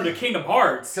a return to Kingdom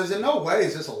Hearts. Because in no way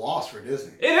is this a loss for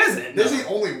Disney. It isn't. Disney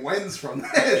only wins from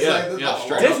this.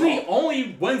 Disney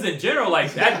only wins in general.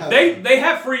 Like that, they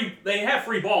have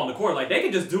free ball in the court. Like they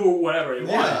can just do whatever they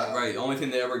want. Right. The only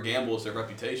thing they ever gamble is their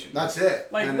reputation. That's it.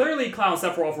 Like literally, Cloud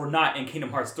and Sephiroth were not in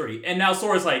Kingdom Hearts 3, and now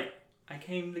Sora's like, I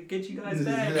came to get you guys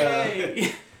back.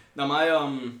 Hey. Now my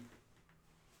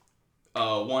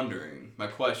my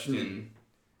question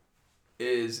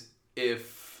is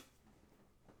if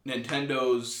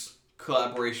Nintendo's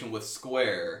collaboration with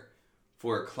Square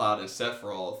for Cloud and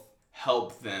Sephiroth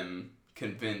helped them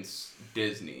convince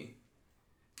Disney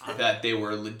that they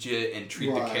were legit and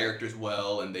treat the characters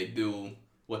well and they do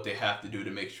what they have to do to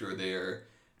make sure they're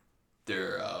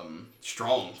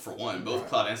strong for one. Both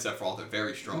Cloud and Sephiroth are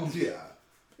very strong. Yeah.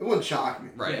 It wouldn't shock me.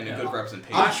 Right, and a good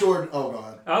representation. I'm sure. Oh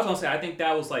god. I was gonna say I think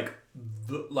that was like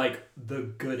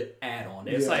the good add-on.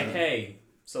 It's like, hey,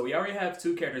 so we already have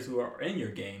two characters who are in your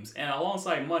games, and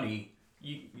alongside money,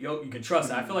 you can trust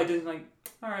that. I feel like they're like,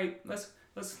 all right,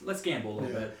 let's gamble a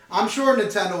little bit. I'm sure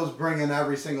Nintendo was bringing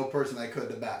every single person they could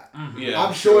to bat. Yeah,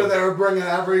 I'm sure they were bringing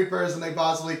every person they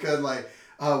possibly could. Like,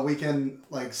 we can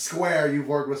Square. You've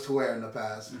worked with Square in the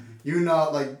past. You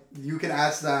know, you can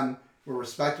ask them. We're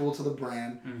respectful to the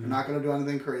brand. We're not going to do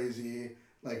anything crazy.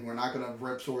 Like, we're not going to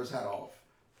rip Sora's head off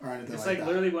or anything it's like that. It's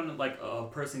literally when a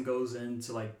person goes in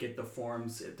to get the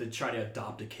forms to try to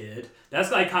adopt a kid. That's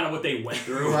kind of what they went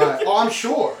through. Right. Oh, I'm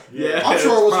sure. Yeah. I'm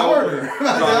sure it was harder.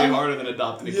 Probably harder than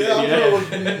adopting a kid. Yeah, I'm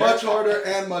sure it was much harder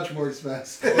and much more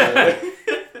expensive.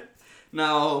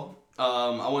 Now,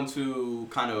 I want to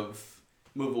kind of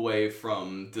move away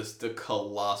from just the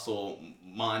colossal,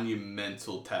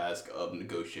 monumental task of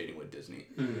negotiating with Disney.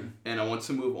 And I want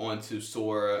to move on to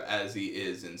Sora as he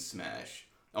is in Smash.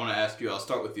 I want to ask you, I'll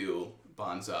start with you,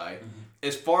 Banzai.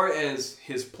 As far as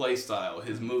his play style,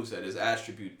 his moveset, his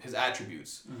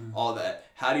attributes, all that,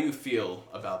 how do you feel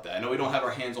about that? I know we don't have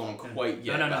our hands on him quite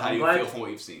yet, but how do you feel from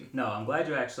what you've seen? No, I'm glad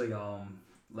you actually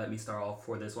let me start off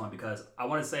for this one, because I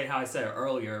want to say how I said it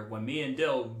earlier, when me and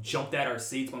Dill jumped at our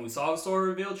seats when we saw the Sora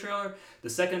reveal trailer, the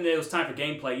second it was time for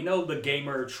gameplay, you know the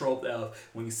gamer trope of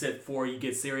when you sit forward, you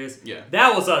get serious? Yeah.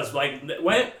 That was us. Like,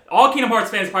 when all Kingdom Hearts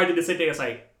fans probably did the same thing. It's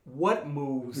like, what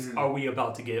moves are we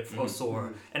about to get for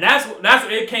Sora? And that's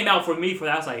it came out for me for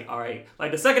that. I was like, all right.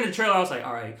 Like, the second the trailer, I was like,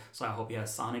 all right, so I hope he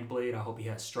has Sonic Blade, I hope he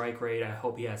has Strike Raid, I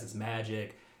hope he has his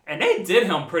magic. And they did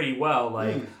him pretty well.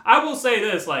 Like, I will say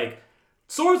this, like,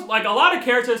 Sora's, like, a lot of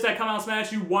characters that come out in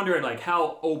Smash, you wonder, like,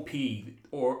 how OP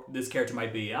or this character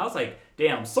might be. And I was like,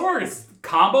 damn, Sora's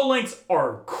combo links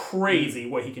are crazy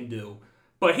what he can do.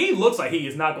 But he looks like he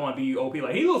is not going to be OP.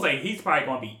 Like, he looks like he's probably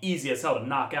going to be easy as hell to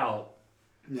knock out.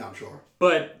 Yeah, I'm sure.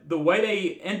 But the way they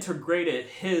integrated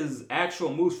his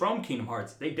actual moves from Kingdom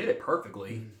Hearts, they did it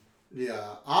perfectly.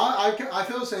 Yeah, I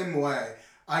feel the same way.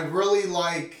 I really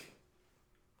like...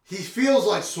 He feels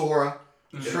like Sora,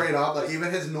 straight up. Like, even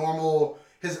his normal...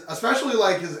 especially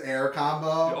like his air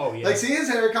combo. Oh, yeah. Like, seeing his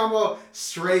air combo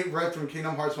straight ripped from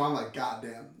Kingdom Hearts 1, I'm like, God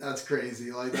damn, that's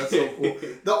crazy. Like, that's so cool.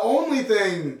 The only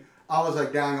thing I was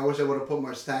like, dang, I wish I would have put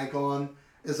more stank on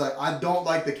is, like, I don't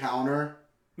like the counter.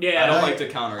 Yeah, I don't like the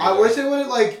counter either. I wish it would have,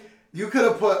 like, you could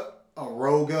have put a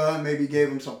Roga, maybe gave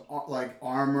him some, like,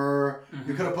 armor.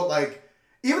 You could have put, like,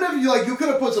 even if you, like, you could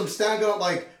have put some stank on,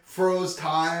 like, froze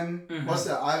time. What's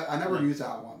that? I never used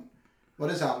that one. What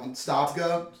is that one?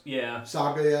 Stopga? Yeah.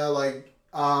 Stopga, yeah, like,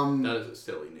 That is a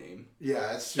silly name.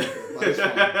 Yeah, it's stupid, but it's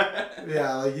fun.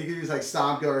 Yeah, like, you could use, like,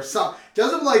 Stopga or some...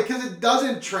 Doesn't, like, because it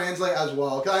doesn't translate as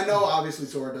well. Because I know, obviously,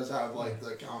 Sora does have, like,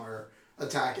 the counter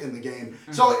attack in the game.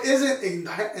 So it isn't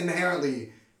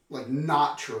inherently, like,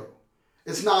 not true.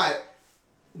 It's not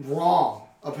wrong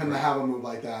of him to have a move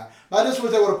like that. But I just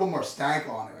wish they would have put more stank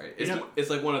on it. Right.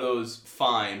 It's like one of those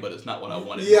fine, but it's not what I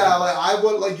wanted. Yeah, like, I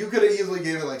would, like, you could have easily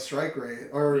gave it, like, Strike Raid.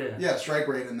 Or, Strike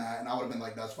Raid in that, and I would have been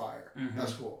like, that's fire.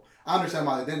 That's cool. I understand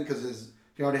why they didn't, because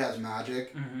he already has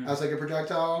magic as, like, a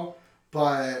projectile.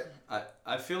 But...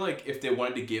 I feel like if they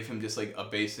wanted to give him just, like, a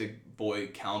basic boy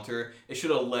counter, it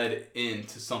should have led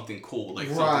into something cool, like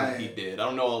something he did. I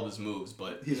don't know all of his moves,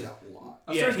 but... He's got a lot.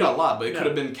 I'm sure he's got a lot, but it could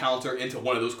have been counter into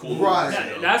one of those cool moves.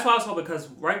 Yeah, that's why I was hoping, because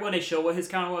right when they showed what his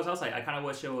counter was, I was like, I kind of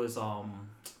wish it was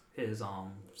his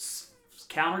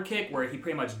counter kick, where he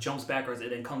pretty much jumps backwards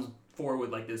and then comes forward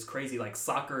with, like, this crazy, like,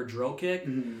 soccer drill kick.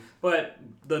 But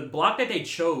the block that they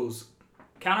chose,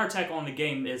 counterattack on the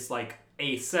game is, like,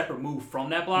 a separate move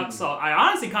from that block. So I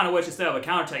honestly kind of wish instead of a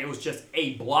counterattack, it was just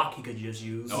a block he could just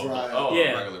use.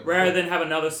 Rather than have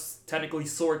another technically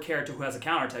sword character who has a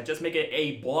counterattack, just make it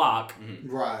a block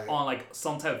on, like,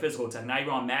 some type of physical attack, not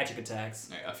even on magic attacks.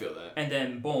 I feel that. And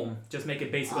then boom, just make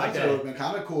it basically like that. It would have been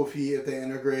kind of cool if they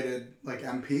integrated, like,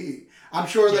 MP. I'm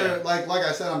sure there, like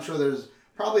I said, I'm sure there's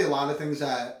probably a lot of things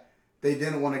that they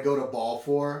didn't want to go to ball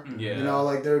for. Yeah. You know,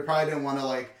 like, they probably didn't want to,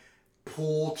 like,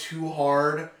 pull too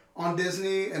hard on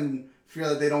Disney and fear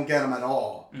that they don't get them at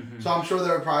all. So I'm sure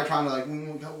they're probably trying to, like, we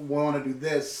want to do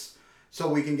this so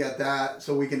we can get that,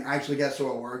 so we can actually get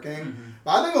Sora working.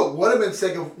 But I think it would have been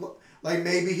sick if, like,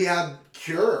 maybe he had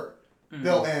Cure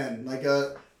built in. Like,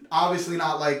 obviously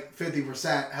not, like,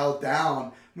 50% held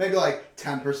down. Maybe, like,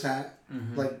 10%.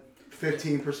 Like,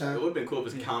 15%. It would have been cool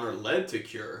if his counter led to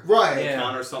Cure. Right.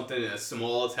 Counter something, a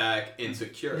small attack into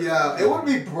Cure. Yeah, it would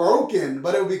be broken,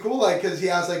 but it would be cool, like, because he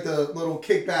has, like, the little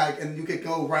kickback, and you could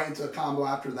go right into a combo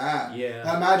after that. Yeah.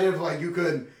 Now imagine if, like, you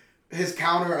could, his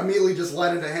counter immediately just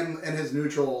led into him and his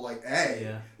neutral, like, A.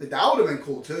 Yeah. Like, that would have been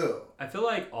cool, too. I feel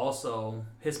like also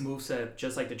his moveset,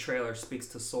 just like the trailer, speaks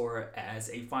to Sora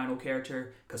as a final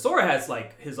character. Because Sora has,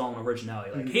 like, his own originality.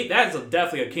 Like, that's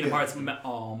definitely a Kingdom Hearts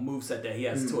moveset that he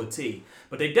has to a T.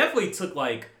 But they definitely took,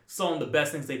 like, some of the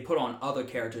best things they put on other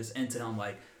characters into him.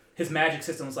 Like, his magic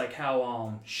systems, like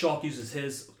how Shulk uses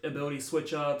his ability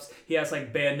switch-ups. He has,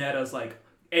 like, Bayonetta's, like,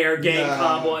 air game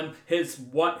combo, and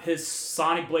his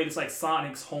Sonic Blade is like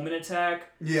Sonic's homing attack.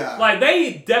 Yeah. Like,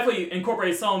 they definitely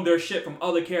incorporated some of their shit from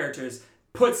other characters,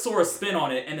 put Sora's spin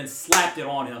on it, and then slapped it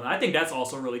on him. And I think that's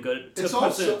also really good to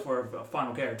put it for a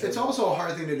final character. It's also a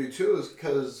hard thing to do, too, is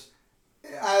because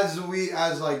as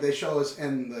like they show us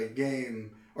in the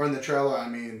game, or in the trailer, I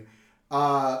mean,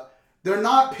 they're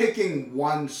not picking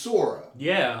one Sora.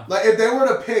 Yeah. Like, if they were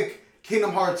to pick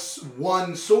Kingdom Hearts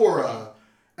 1 Sora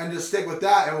and just stick with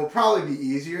that, it will probably be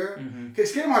easier.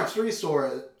 Because Kingdom Hearts 3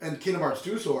 Sora and Kingdom Hearts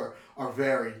 2 Sora are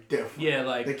very different. Yeah,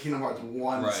 like the Kingdom Hearts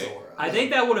 1 Sora. I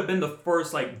think that would have been the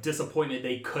first like disappointment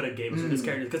they could have gave us with this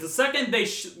character, because the second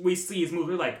we see his move,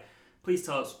 we're like, please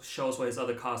show us what his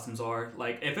other costumes are.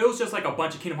 Like, if it was just like a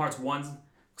bunch of Kingdom Hearts 1s,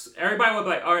 everybody would be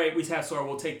like, all right, we have Sora,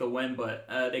 we'll take the win, but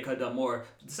they could have done more.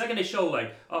 The second they show,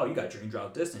 like, oh, you got Dream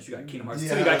Drop Distance, you got Kingdom Hearts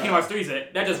 2, you got Kingdom Hearts 3,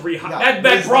 that just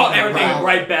that brought everything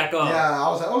right back up. Yeah, I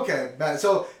was like, okay.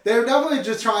 So they're definitely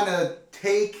just trying to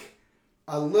take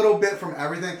a little bit from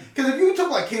everything. Because if you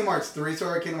took like Kingdom Hearts 3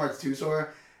 Sora, Kingdom Hearts 2 Sora,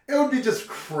 it would be just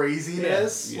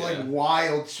craziness, like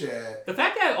wild shit. The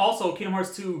fact that also Kingdom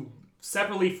Hearts 2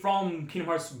 separately from Kingdom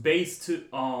Hearts base to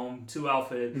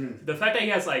outfit, the fact that he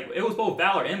has like, it was both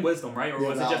Valor and Wisdom, right? Or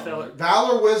was it just Valor?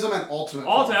 Valor, Wisdom, and Ultimate.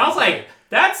 I was like,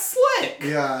 that's slick.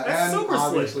 Yeah, that's and super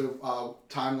obviously, slick.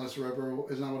 Timeless River,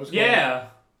 isn't that what it's called? Yeah.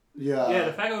 Yeah,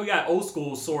 the fact that we got old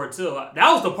school Sword too.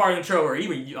 That was the part in the trailer where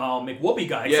even McWhoopie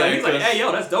got excited. He's like, hey,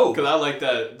 yo, that's dope. Because I like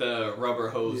the rubber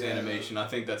hose animation. I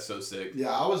think that's so sick.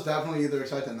 Yeah, I was definitely either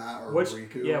excited in that or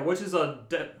Riku. Yeah, which is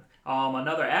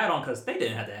another add-on, because they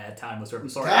didn't have to add Timeless River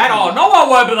Sword at all. No one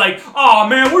would have been like, oh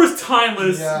man, where's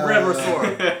Timeless River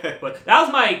Sword? But that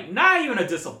was not even a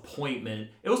disappointment.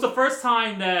 It was the first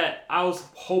time that I was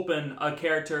hoping a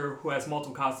character who has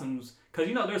multiple costumes, because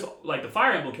there's like the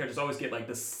Fire Emblem characters always get like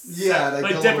this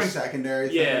like different secondary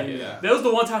thing. Yeah. That was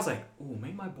the one time I was like, ooh,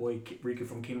 make my boy Riku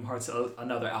from Kingdom Hearts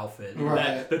another outfit.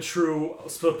 Right. The true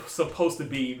supposed to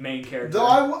be main character. Though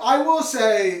I will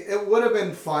say it would have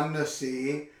been fun to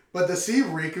see. But to see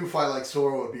Riku fight like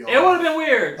Sora would be awesome. It would have been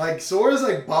weird. Like, Sora's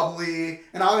like bubbly,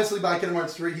 and obviously by Kingdom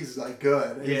Hearts 3 he's like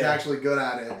good. He's actually good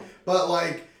at it. But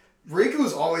like,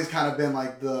 Riku's always kind of been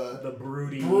like the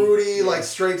broody, like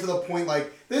straight to the point.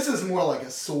 Like, this is more like a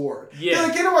sword. Yeah.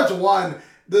 In Kingdom Hearts 1,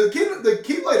 the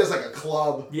Keyblade is like a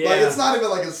club. Yeah. Like, it's not even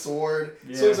like a sword.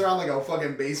 Yeah. Swings around like a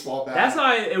fucking baseball bat. That's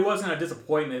why it wasn't a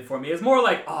disappointment for me. It's more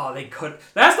like, oh, they could.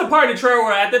 That's the part of the trailer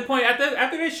where at that point,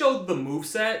 after they showed the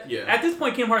moveset, at this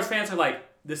point, Kingdom Hearts fans are like,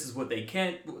 this is what they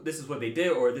can, this is what they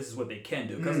did, or this is what they can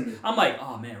do. Because I'm like,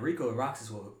 oh man, Rico and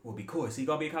Roxas will be cool. Is he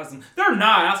gonna be a costume? They're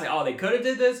not. And I was like, oh, they could have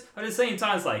did this. But at the same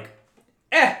time, it's like,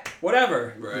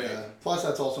 whatever. Right. Yeah. Plus,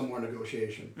 that's also more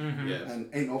negotiation. Yeah. And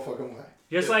ain't no fucking way.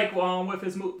 Just like with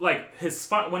his move, like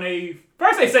when they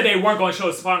first they said they weren't going to show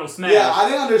his final smash. Yeah, I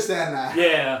didn't understand that.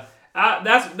 Yeah,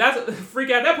 that's freak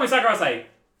out. At that point, Sakurai was like,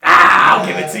 I'll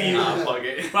give it to you. Fuck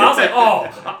it. But I was like,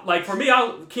 oh, like for me,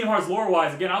 Kingdom Hearts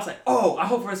lore-wise, again, I was like, oh, I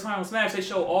hope for his final smash they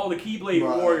show all the Keyblade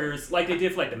warriors like they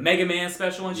did for like the Mega Man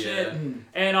special and shit.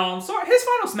 And so his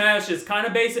final smash is kind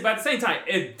of basic, but at the same time,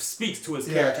 it speaks to his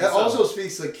character. It also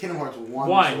speaks to Kingdom Hearts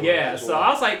 1. Yeah. So I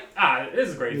was like, this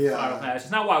is a great final smash.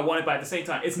 It's not what I wanted, but at the same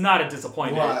time, it's not a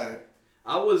disappointment. Right.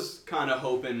 I was kind of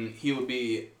hoping he would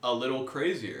be a little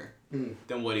crazier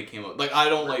than what he came up. Like, I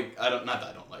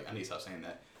need to stop saying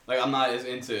that. Like, I'm not as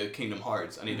into Kingdom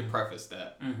Hearts. I need to preface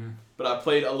that. But I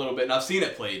played a little bit, and I've seen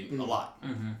it played a lot.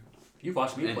 You've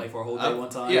watched me play for a whole day one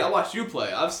time. Yeah, I watched you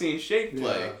play. I've seen Shake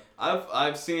play. Yeah.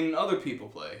 I've seen other people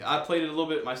play. I played it a little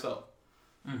bit myself.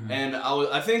 And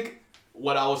I think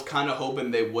what I was kind of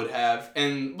hoping they would have,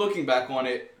 and looking back on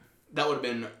it, that would have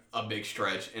been a big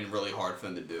stretch and really hard for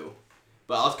them to do.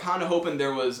 But I was kind of hoping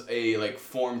there was a like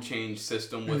form change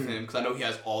system with him, because I know he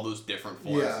has all those different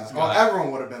forms. Yeah, well,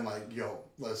 everyone would have been like, "Yo,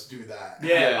 let's do that."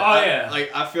 Yeah,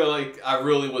 Like, I feel like I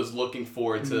really was looking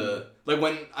forward to like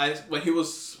when he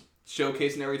was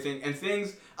showcasing everything and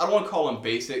things. I don't want to call him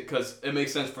basic because it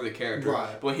makes sense for the character.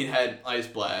 Right. But when he had Ice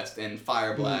Blast and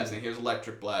Fire Blast and here's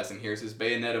Electric Blast and here's his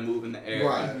Bayonetta move in the air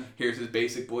and here's his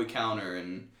basic boy counter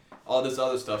and all this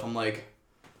other stuff. I'm like,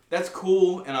 that's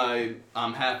cool, and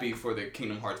I'm happy for the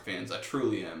Kingdom Hearts fans. I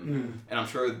truly am. And I'm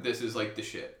sure this is like the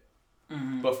shit.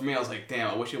 But for me, I was like, damn,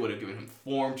 I wish it would have given him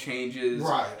form changes.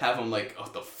 Right. Have him like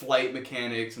the flight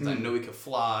mechanics, since I know he could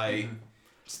fly.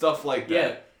 Stuff like that.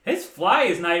 Yeah. His fly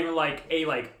is not even like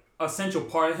a essential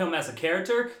part of him as a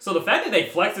character. So the fact that they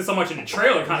flexed it so much in the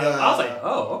trailer I was like,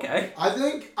 oh, okay. I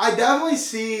think I definitely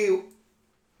see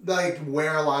like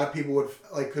where a lot of people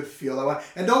could feel that way.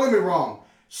 And don't get me wrong,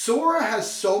 Sora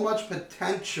has so much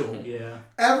potential. Yeah.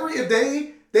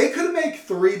 If they could make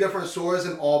 3 different Soras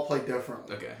and all play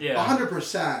differently. Okay. Yeah.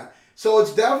 100%. So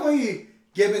it's definitely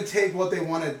give and take what they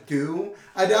want to do.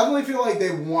 I definitely feel like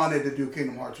they wanted to do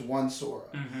Kingdom Hearts 1 Sora.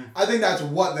 I think that's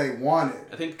what they wanted.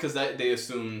 I think because they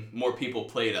assume more people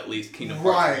played at least Kingdom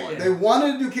Hearts 1. Right. They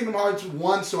wanted to do Kingdom Hearts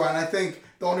 1 Sora, and I think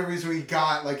the only reason we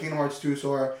got like Kingdom Hearts 2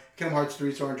 Sora, Kingdom Hearts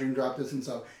 3 Sora, and Dream Drop Distance and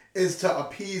stuff is to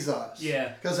appease us.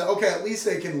 Yeah. Because, okay, at least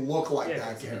they can look like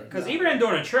that character. Because even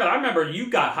during the trailer, I remember you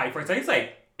got hyped for it. It's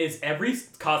like, is every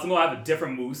costume will have a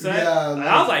different moveset? Yeah. And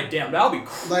I was like, damn, that would be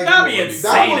like, that'd be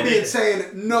insane. That would be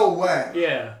insane. No way.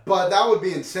 Yeah. But that would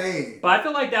be insane. But I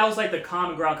feel like that was like the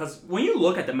common ground because when you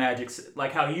look at the magic,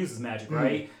 like how he uses magic,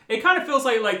 right? It kind of feels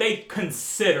like they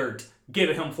considered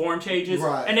giving him form changes,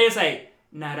 right? And they was like,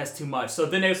 nah, that's too much. So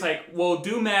then they was like, well,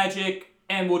 do magic.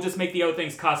 And we'll just make the other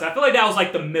things cost. I feel like that was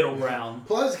like the middle ground.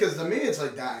 Plus, because to me, it's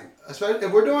like, dang. Especially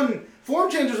if we're doing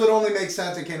form changes, would only make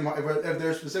sense in Kingdom Hearts if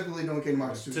they're specifically doing Kingdom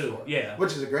Hearts 2 Sora, yeah,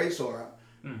 which is a great Sora.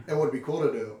 It would be cool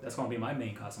to do. That's gonna be my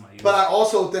main costume I use. But I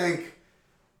also think,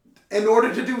 in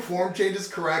order to do form changes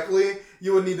correctly,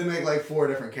 you would need to make like 4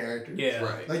 different characters. Yeah,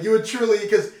 right. Like you would truly,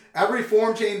 because every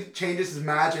form changes his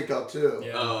magic up too.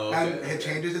 Yeah. Oh, okay, And it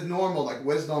changes his normal, like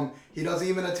Wisdom. He doesn't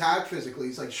even attack physically.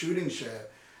 He's like shooting shit.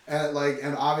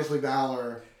 And obviously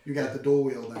Valor, you got the dual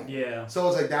wielding. Yeah. So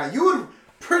it's like that. You would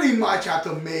pretty much have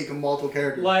to make multiple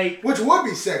characters. Like, which would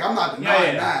be sick. I'm not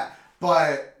denying that.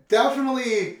 But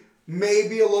definitely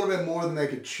maybe a little bit more than they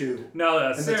could chew.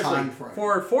 No, seriously. The time frame.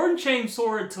 For Form Change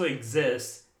Sword to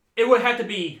exist, it would have to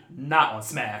be not on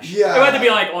Smash. Yeah. It would have to be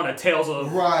like on a Tales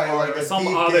of like or a some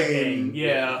deep other game.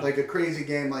 Yeah. Like a crazy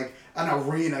game, like an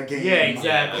arena game. Yeah,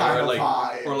 exactly. Kind of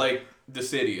vibe. Or like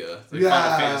Dissidia. Like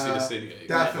Final Fantasy Dissidia.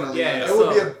 Definitely. Yeah, it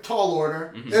would be a tall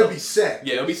order. It would be sick.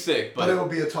 Yeah, it would be sick, but it would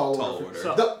be a tall order.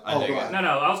 So, No,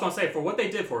 I was gonna say for what they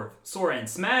did for Sora and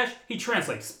Smash, he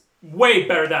translates way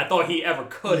better than I thought he ever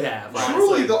could have.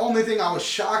 Truly, the only thing I was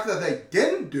shocked that they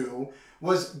didn't do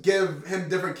was give him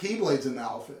different Keyblades in the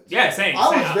outfits. Yeah, same.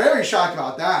 I was very shocked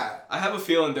about that. I have a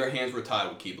feeling their hands were tied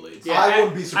with Keyblades. Yeah, I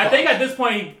wouldn't be surprised. I think at this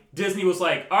point Disney was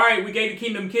like, "All right, we gave you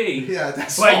Kingdom Key,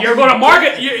 that's but you're going to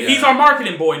market. He's our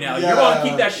marketing boy now. You're going to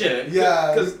keep that shit."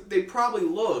 Yeah, because they probably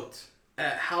looked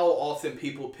at how often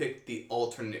people pick the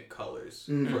alternate colors.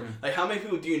 Like, how many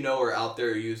people do you know are out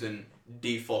there using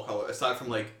default color aside from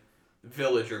like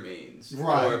Villager mains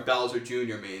or Bowser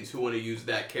Jr. mains who want to use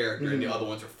that character and the other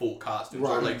ones are full costumes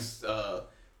or like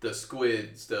the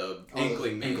Squids, the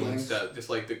Inkling mains, just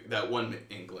like that one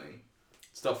Inkling,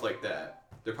 stuff like that.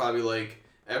 They're probably like,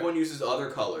 everyone uses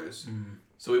other colors,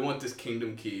 so we want this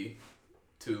Kingdom Key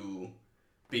to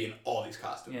be in all these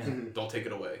costumes. Yeah. Don't take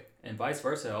it away. And vice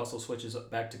versa, it also switches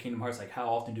back to Kingdom Hearts. Like, how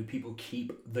often do people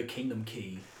keep the Kingdom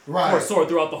Key or sword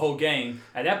throughout the whole game?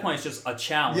 At that point, it's just a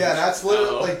challenge. Yeah, that's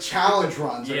literally like challenge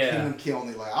runs are Kingdom Key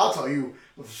only. Like, I'll tell you,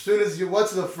 as soon as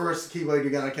what's the first Keyblade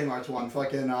you got in Kingdom Hearts 1?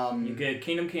 Fucking, you get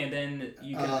Kingdom Key and then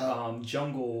you get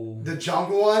Jungle. The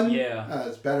Jungle one? Yeah.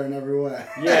 It's better in every way.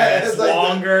 Yeah, it's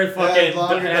longer,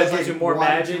 it gives you more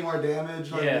magic. 2 more damage.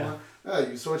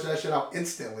 You switch that shit out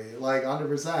instantly, like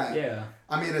 100%. Yeah.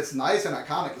 I mean, it's nice and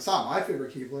iconic. It's not my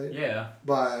favorite Keyblade. Yeah.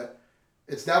 But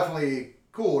it's definitely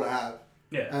cool to have.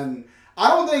 Yeah. And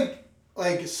I don't think,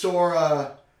 like,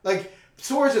 Sora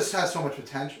just has so much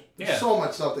potential. There's so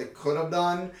much stuff they could have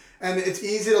done. And it's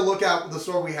easy to look at the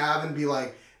Sora we have and be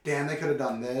like, damn, they could have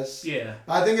done this. Yeah.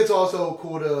 But I think it's also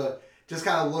cool to just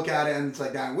kind of look at it and it's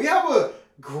like, damn, we have a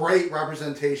great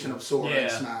representation of Sora in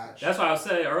Smash. That's why I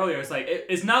said earlier. It's like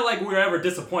it's not like we were ever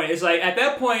disappointed. It's like at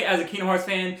that point, as a Kingdom Hearts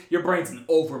fan, your brain's in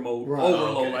overload.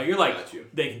 Okay. Like you're like,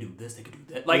 they can do this, they can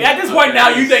do that. Like at this point now,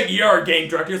 you think you're a game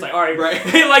director. It's like, all right,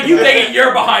 like you thinking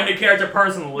you're behind the character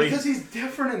personally because he's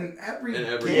different in every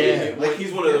game. Game. Like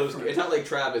he's one of those. It's not like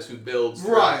Travis who builds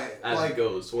as he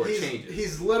goes or changes.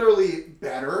 He's literally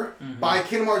better. By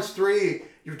Kingdom Hearts 3.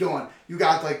 You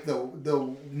got like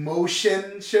the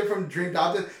motion shit from Dream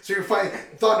Drop. So you're fighting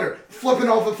Thunder, flipping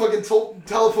off a fucking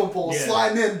telephone pole,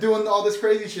 sliding in, doing all this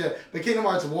crazy shit. But Kingdom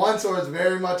Hearts 1 Sora is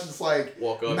very much just like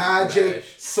walk up, magic,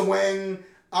 swing.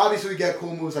 Obviously we get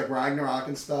cool moves like Ragnarok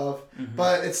and stuff.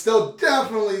 But it's still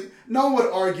definitely, no one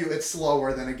would argue it's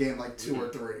slower than a game like 2 or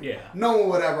 3. Yeah. No one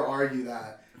would ever argue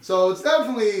that. So it's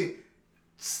definitely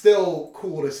still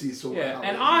cool to see Sora. Yeah,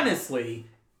 and honestly,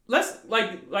 let's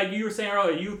like you were saying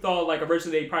earlier, you thought like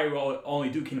originally they probably will only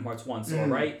do Kingdom Hearts 1 Sora,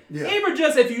 right? Yeah. Even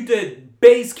just if you did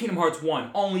base Kingdom Hearts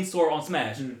 1 only Sora on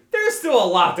Smash, there's still a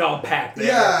lot to unpack there.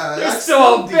 Yeah, there's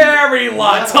still a very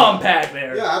lot to unpack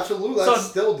there. Yeah, absolutely. That's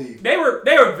still deep. They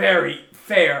were very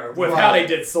fair with how they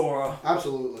did Sora.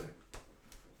 Absolutely.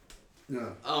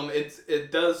 Yeah.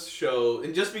 It does show,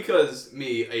 and just because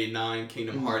me, a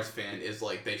non-Kingdom Hearts fan, is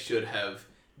like they should have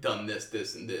done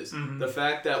this, and this. The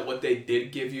fact that what they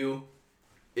did give you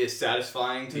is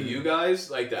satisfying to you guys,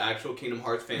 like the actual Kingdom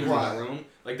Hearts fans in the room,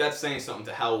 like that's saying something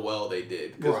to how well they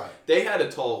did. Because they had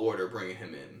a tall order bringing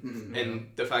him in, and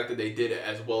the fact that they did it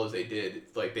as well as they did,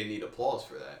 like they need applause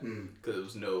for that. Because it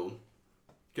was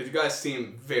because you guys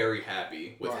seem very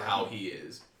happy with how he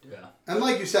is. Yeah. And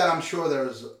like you said, I'm sure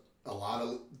there's a lot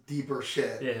of deeper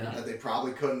shit that they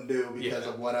probably couldn't do because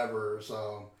of whatever.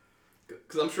 So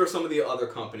because I'm sure some of the other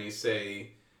companies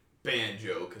say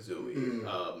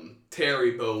Banjo-Kazooie,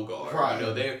 Terry Bogard. Right. You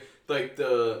know, they like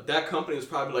that company was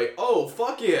probably like, oh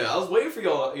fuck yeah, I was waiting for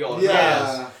y'all.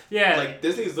 Yeah. Like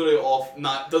Disney's literally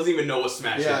doesn't even know what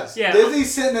Smash is. Yeah.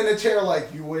 Disney's sitting in a chair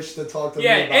like, you wish to talk to me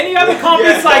about any other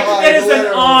company's like, it is an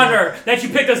honor that you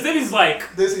picked us. Disney's like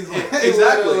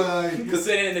exactly. Because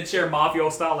sitting in the chair mafia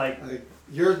style like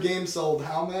your game sold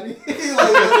how many?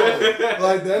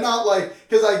 like they're not like,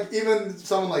 because like even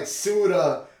someone like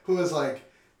Suda who is like,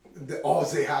 all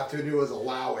they have to do is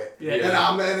allow it,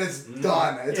 and it's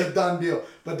done. It's a done deal.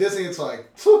 But Disney, it's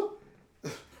like,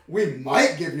 we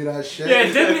might give you that shit. Yeah,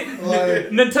 Disney,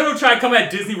 Nintendo tried to come at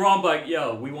Disney wrong, but like,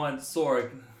 yo, we want Sora.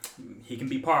 He can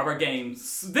be part of our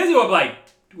games. Disney would be like,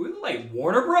 we look like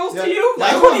Warner Bros. To you?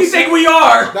 Like, who do you think we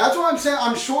are? That's what I'm saying.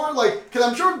 I'm sure, like, because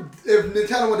I'm sure if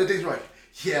Nintendo went to Disney, like,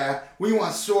 yeah, we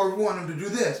want Sora, we want him to do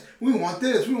this, we want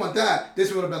this, we want that.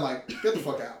 Disney would have been like, get the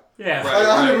fuck out. Yeah,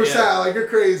 like 100%. Like, you're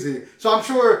crazy. So I'm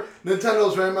sure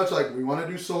Nintendo's very much like, we want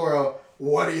to do Sora.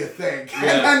 What do you think? Yeah.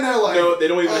 And then they're like, no, they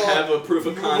don't even have a proof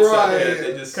of concept. Right.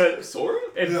 They just Sora.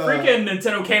 If freaking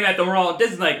Nintendo came at them wrong,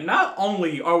 Disney's like, not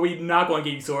only are we not going to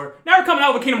give you Sora, now we're coming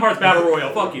out with Kingdom Hearts Battle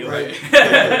Royale. Fuck you.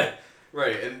 Right.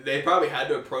 Right, and they probably had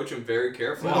to approach him very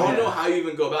carefully. I don't know how you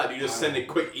even go about it. Do you just send a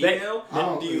quick email?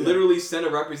 Do you literally send a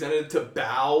representative to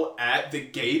bow at the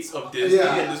gates of Disney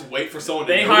and just wait for someone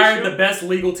to They hired the best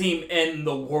legal team in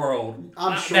the world.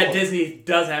 I'm sure. That Disney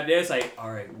does have. It's like,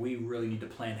 all right, we really need to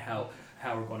plan how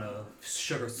we're going to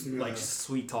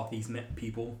sweet talk these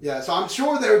people. Yeah, so I'm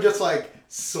sure they were just like,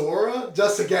 Sora?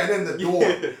 Just to get in the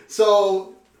door.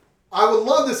 So I would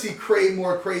love to see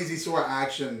more crazy Sora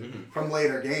action from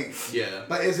later games. Yeah.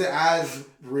 But is it as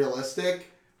realistic?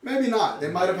 Maybe not. They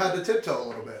might have had to tiptoe a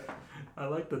little bit. I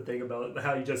like the thing about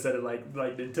how you just said it, like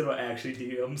Nintendo actually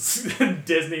DMs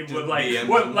Disney with like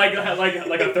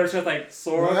a third shot like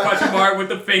Sora question mark with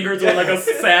the fingers with like a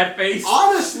sad face.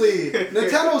 Honestly,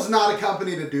 Nintendo's not a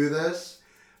company to do this,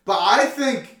 but I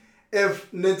think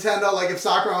if Nintendo, like if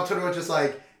Sakura on Twitter was just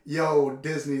like, yo,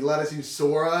 Disney, let us use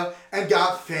Sora, and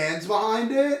got fans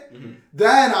behind it,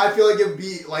 then I feel like it'd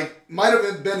be like, might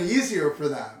have been easier for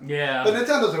them. Yeah. But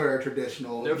Nintendo's very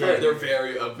traditional. They're very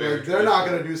they're not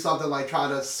gonna do something like try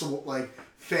to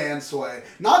fan sway.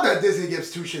 Not that Disney gives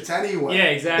two shits anyway. Yeah,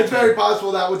 exactly. It's very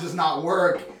possible that would just not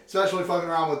work, especially fucking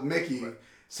around with Mickey.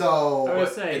 So I would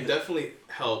say it definitely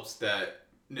helps that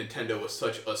Nintendo was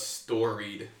such a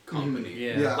storied company.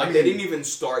 Yeah. They didn't even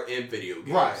start in video games.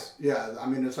 Right. Yeah. I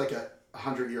mean, it's like a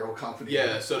 100-year-old company.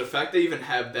 Yeah. So the fact they even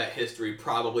have that history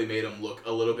probably made them look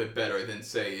a little bit better than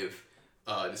say if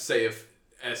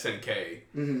SNK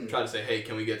tried to say, hey,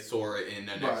 can we get Sora in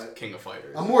the next King of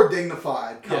Fighters? A more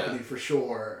dignified company for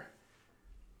sure.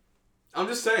 I'm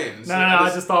just saying. No,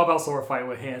 I just thought about Sora fighting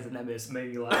with hands and that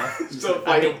made me laugh.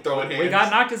 Throwing hands. We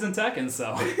got Noctis and Tekken,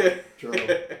 so. True.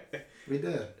 We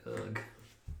did. Ugh.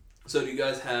 So do you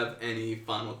guys have any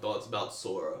final thoughts about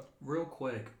Sora? Real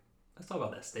quick. Let's talk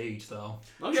about that stage, though.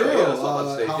 Okay, True. let's talk about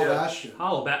the stage. Hollow Bastion.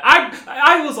 Hollow Bastion.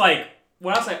 I was like,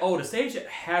 when I was like, oh, the stage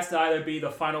has to either be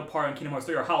the final part in Kingdom Hearts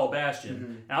 3 or Hollow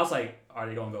Bastion. And I was like, are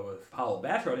they going to go with Hollow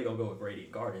Bastion or are they going to go with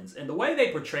Radiant Gardens? And the way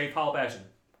they portrayed Hollow Bastion,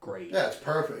 great. Yeah, it's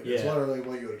perfect. It's literally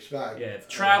what you would expect. Yeah, it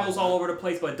travels all over the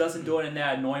place, but it doesn't do it in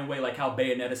that annoying way like how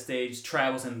Bayonetta stage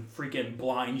travels and freaking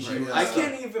blinds you. Yeah. I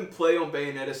can't even play on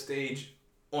Bayonetta stage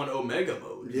on Omega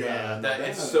mode. Yeah.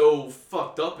 It's so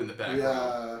fucked up in the background.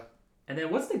 Yeah. And then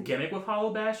what's the gimmick with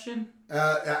Hollow Bastion?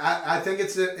 I think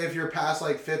it's if you're past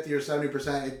like 50 or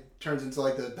 70%, it turns into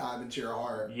like the dive into your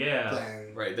heart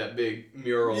thing. Right, that big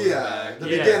mural in the back. The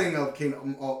beginning of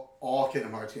all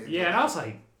Kingdom Hearts games. Yeah, and I was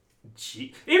like,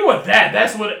 gee. Even with that,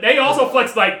 that's what they also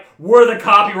flexed like where the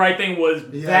copyright thing was.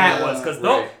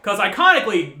 Because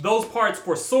iconically those parts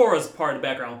for Sora's part of the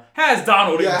background has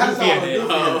Donald and Goofy in it.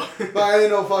 But I ain't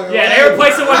no fucking. Yeah, they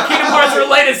replaced it with Kingdom Hearts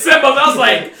related symbols. I was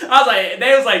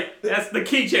like, that's the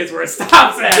keychains where it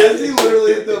stops at. Disney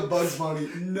literally hit the Bugs Bunny.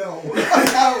 No. No.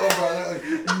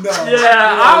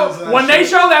 Yeah, when they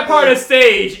show that part of the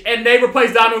stage and they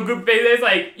replace Donald and Goofy, it's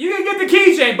like you can get the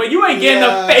keychain, but you ain't getting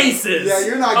the faces. Yeah,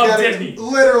 you're not getting Disney.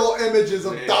 Literal images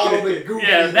of Donald and Goofy.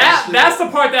 Yeah, that's the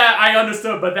part that I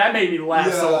understood, but that made me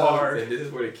laugh so hard. And this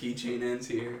is where the keychain ends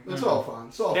here. It's all fun.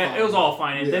 It was all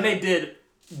fine. And then they did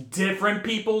different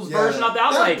people's version of that. I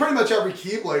was like, pretty much every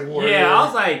Keyblade warrior. Yeah, I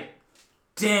was like,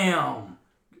 damn.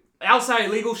 Outside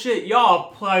illegal shit,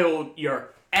 y'all play your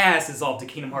asses off to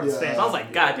Kingdom Hearts fans. I was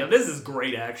like, God damn, this is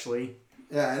great, actually.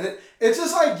 Yeah, and it's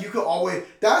just like you could always.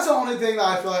 That's the only thing that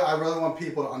I feel like I really want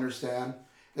people to understand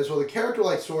is with a character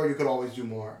like Sora, you could always do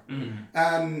more,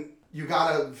 and you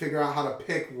gotta figure out how to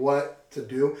pick what to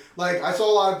do. Like, I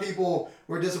saw a lot of people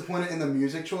were disappointed in the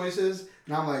music choices,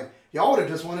 and I'm like, y'all would have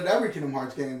just wanted every Kingdom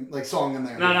Hearts game, like, song in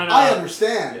there. No. I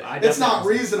understand. Yeah, it's not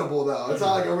reasonable, though. It's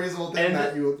not like a reasonable thing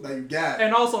that you get.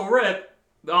 And also, Rip,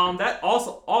 that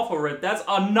also awful Rip, that's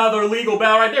another legal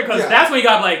battle right there, because that's when you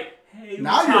got, like, hey,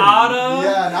 now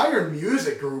Utada. Now you're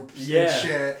music groups and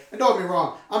shit. And don't get me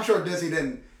wrong, I'm sure Disney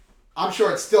didn't. I'm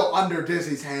sure it's still under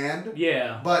Disney's hand.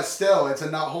 Yeah. But still, it's a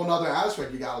whole nother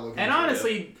aspect you gotta look at. And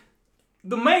honestly,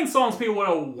 the main songs people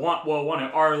would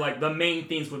want are like the main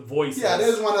themes with voices. Yeah,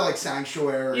 there's one like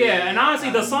Sanctuary. Yeah, and honestly,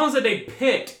 the songs that they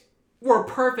picked were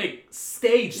perfect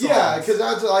stage songs. Yeah, because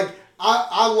that's like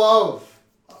I love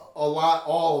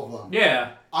all of them.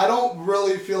 Yeah. I don't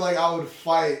really feel like I would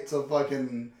fight to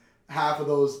fucking half of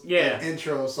those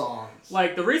intro songs.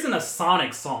 Like, the reason the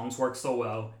Sonic songs work so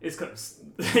well is because...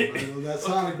 that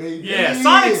Sonic baby. Yeah,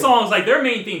 Sonic songs, like, their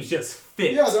main themes just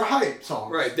fit. Yeah, they're hype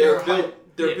songs. Right, they're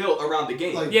built around the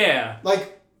game. Like,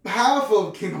 like, half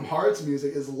of Kingdom Hearts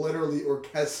music is literally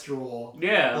orchestral.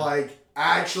 Yeah. Like,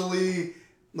 actually,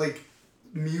 like,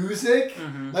 music.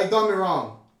 Mm-hmm. Like, don't get me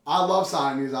wrong. I love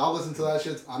Sonic music. I'll listen to that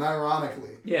shit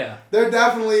unironically. Yeah. There are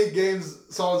definitely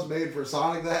songs made for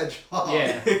Sonic the Hedgehog.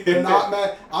 Yeah. They're not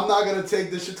meant. I'm not gonna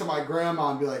take this shit to my grandma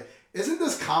and be like, "Isn't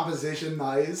this composition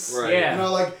nice?" Right. Yeah. You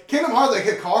know, like Kingdom Hearts, like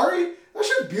Hikari. That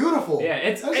shit's beautiful.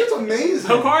 Yeah, that shit's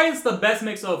amazing. Hikari is the best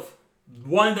mix of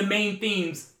one of the main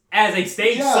themes as a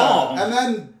stage song. And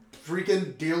then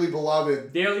freaking Dearly Beloved.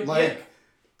 Yeah.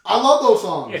 I love those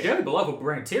songs. Yeah, Dearly Beloved will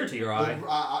bring a tear to your eye.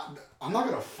 I'm not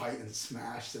gonna fight and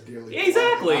smash the Dearly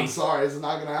Exactly. Beloved. I'm sorry, it's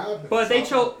not gonna happen. But they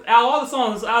chose out of all the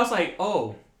songs. I was like,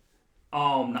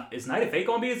 is Night of Fate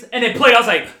gonna be? And they played. I was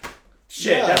like,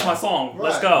 shit, that's my song. Right.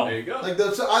 Let's go. There you go. Like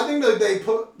I think that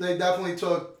they definitely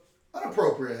took an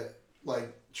appropriate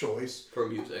choice for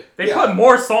music. They put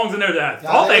more songs in there than I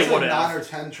thought they would have. 9 or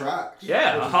 10 tracks.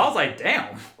 Yeah, I was like,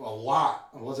 damn. A lot.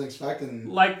 I wasn't expecting.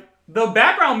 Like, the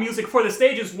background music for the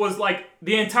stages was like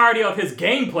the entirety of his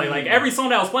gameplay. Like, every song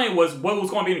that was playing was what was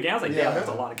going to be in the game. I was like, damn, there's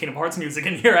a lot of Kingdom Hearts music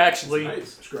in here, actually.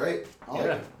 Nice. It's great. I like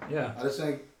it. Yeah. I just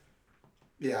think,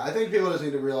 I think people just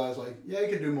need to realize, he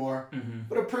could do more,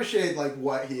 but appreciate,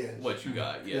 what he is. What you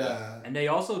got, yeah. And they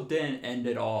also didn't end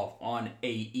it off on a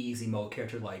easy mode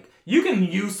character. Like, you can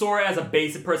use Sora as a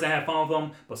basic person and have fun with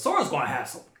him, but Sora's going to have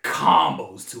some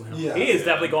combos to him. Yeah. He is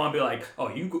definitely going to be like,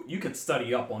 oh, you can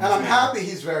study up on this. And I'm happy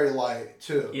he's very light,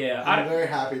 too. Yeah. I'm very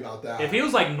happy about that. If he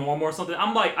was, normal or something,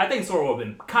 I think Sora would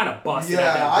have been kind of busted.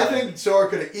 Yeah, I think Sora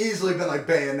could have easily been like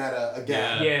Bayonetta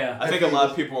again. Yeah. I think a lot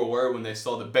of people were worried when they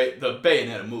saw the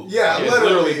Bayonetta move. Yeah, it's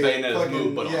literally Bayonetta's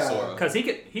move, but on Sora. Because he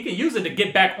can use it to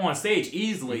get back on stage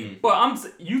easily. But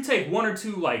you take one or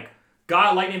two,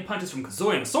 God Lightning punches from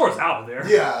Kazooie and Sora's out of there.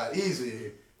 Yeah,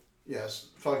 easy. Yes,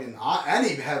 fucking any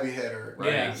heavy hitter.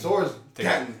 Right. Yeah. Sora's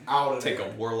getting out of there. Take a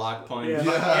Warlock punch. Yeah.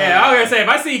 I was gonna say if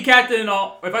I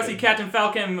see Captain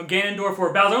Falcon Ganondorf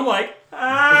for Bowser, I'm like,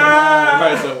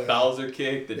 Right, so Bowser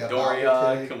kick, the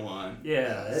Doria, come on.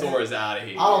 Yeah. Sora's out of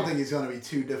here. I don't think he's gonna be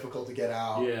too difficult to get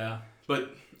out. Yeah.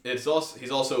 But he's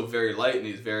also very light and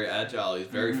he's very agile. He's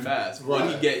very fast. Right.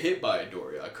 Would he get hit by a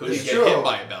Doria? Could he get true. hit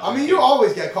by a Bowser? I mean, you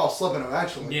always get caught slipping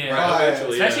eventually. Yeah. Right,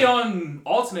 eventually. Especially on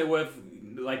Ultimate with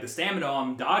the stamina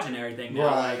on dodge and everything now.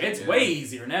 Right. It's way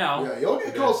easier now. Yeah, you'll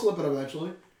get caught slipping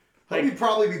eventually. He'd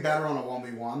probably be better on a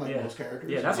 1v1 most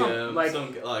characters. Yeah, that's a what,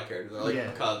 lot of characters are.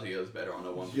 Kazuya's better on a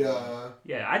 1v1. Yeah.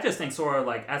 Yeah, I just think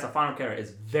Sora, as a final character,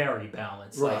 is very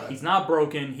balanced. Right. He's not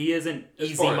broken. He isn't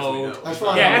easy mode. As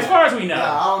far as we know.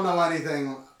 Yeah, I don't know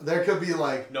anything. There could be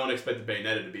no one expected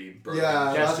Bayonetta to be broken.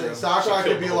 Yeah, that's true. Sakurai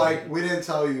could be we didn't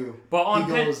tell you. But on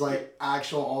he goes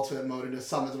actual ultimate mode and just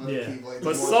summons with the Keyblade.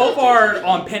 But so far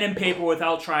on pen and paper,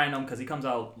 without trying them, because he comes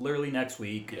out literally next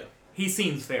week. Yeah. He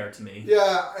seems fair to me.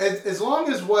 Yeah, as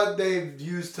long as what they've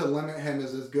used to limit him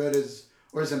is as good as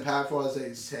or as impactful as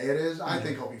they say it is, I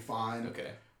think he'll be fine.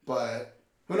 Okay. But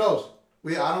who knows?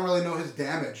 I don't really know his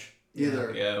damage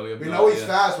either. Yeah, we know he's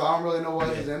fast, but I don't really know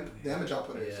what his damage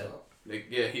output is. So.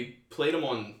 He played him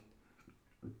on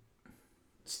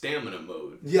stamina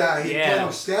mode. Yeah, he played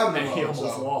on stamina mode. He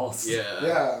almost lost. Yeah.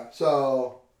 Yeah,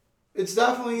 so it's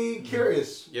definitely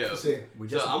curious to see.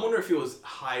 I wonder if he was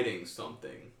hiding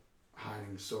something.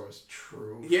 Hiding Sora's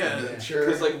true. Yeah,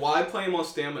 because why play him on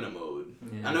stamina mode?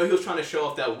 Yeah. I know he was trying to show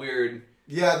off that weird.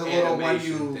 Yeah, the little when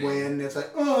you win, it's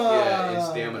like in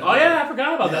stamina. Oh yeah, I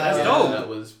forgot about that. That's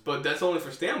dope. But that's only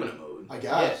for stamina mode. I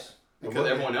guess. Because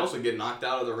everyone else would get knocked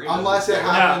out of the ring. Unless it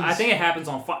happens. I think it happens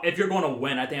on. If you're going to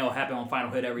win, I think it'll happen on final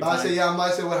hit every time. I say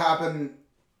unless it would happen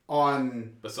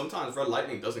on. But sometimes Red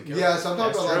Lightning doesn't kill. Yeah,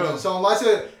 sometimes Red Lightning. So unless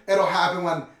it'll happen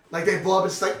when they blow up,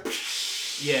 it's like.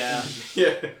 Yeah.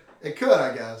 Yeah. It could,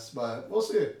 I guess, but we'll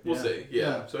see. We'll see.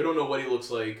 Yeah. So I don't know what he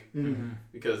looks like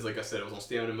because, like I said, it was on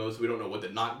stamina mode, so we don't know what the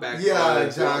knockback was.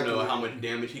 Exactly. We don't know how much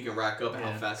damage he can rack up and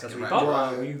how fast he can rack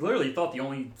up. We literally thought the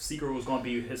only secret was going to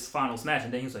be his final smash,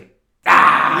 and then he was like,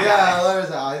 there's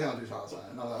that. He's going to do final smash.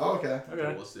 And I was like,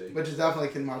 okay. We'll see. Which is definitely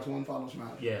Kingdom Hearts 1 final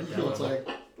smash. Yeah. So it's like,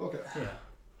 okay. Yeah.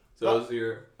 So those are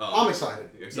your... I'm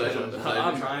excited. You're excited to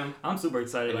try him? I'm super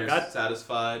excited. And like, you're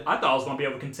satisfied? I thought I was going to be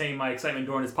able to contain my excitement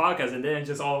during this podcast, and then it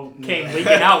just all came leaking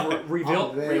out,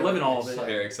 reliving all of it.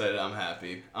 Very excited. I'm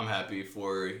happy. I'm happy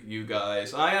for you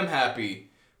guys. I am happy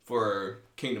for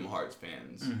Kingdom Hearts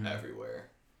fans everywhere.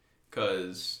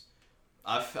 Because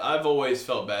I've always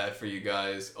felt bad for you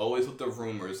guys. Always with the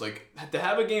rumors. Like, to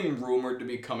have a game rumored to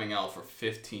be coming out for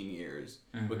 15 years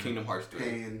with Kingdom Hearts 3.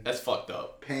 Pain. That's fucked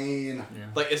up. Pain. Yeah.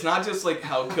 Like, it's not just like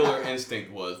how Killer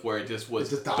Instinct was, where it just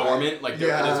was dormant. Like, there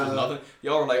just was nothing.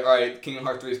 Y'all were like, alright, Kingdom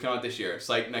Hearts 3 is coming out this year.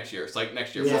 Psych next year. Psych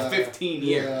next year. For 15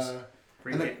 years.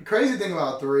 Yeah. And the crazy thing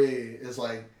about 3 is,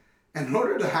 like, in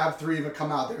order to have 3 even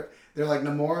come out there, they're like,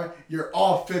 Nomura, you're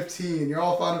all 15. You're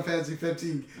all Final Fantasy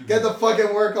 15. Get the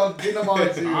fucking work on Kingdom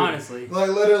Hearts 2. Honestly. Like,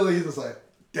 literally, he's just like,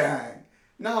 dang.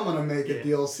 Now I'm going to make a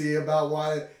DLC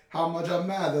about how much I'm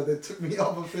mad that they took me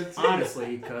off of 15.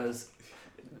 Honestly, because...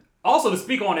 Also, to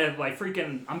speak on it, like,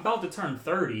 freaking... I'm about to turn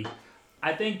 30.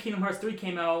 I think Kingdom Hearts 3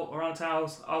 came out around the time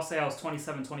I'll say I was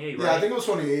 27, 28, right? Yeah, I think it was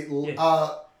 28. Yeah.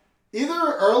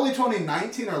 Either early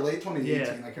 2019 or late 2018. I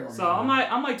can't remember. So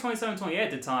I'm like 27, 28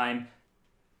 at the time.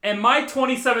 In my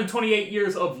 27, 28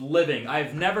 years of living,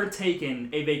 I've never taken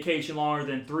a vacation longer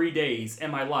than 3 days in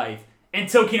my life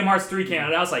until Kingdom Hearts 3 came out.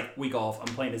 And I was like, week off,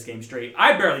 I'm playing this game straight.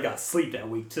 I barely got sleep that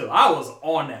week, too. I was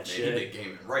on that shit. He did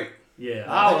gaming right. Yeah.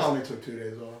 I think I only took 2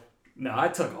 days off. No, I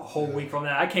took a whole week from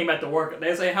that. I came back to work.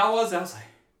 They say, how was it? I was like,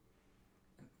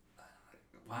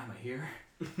 why am I here?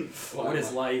 What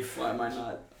is life? Why am I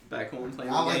not back home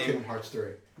playing I like Kingdom Hearts 3.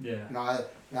 Yeah.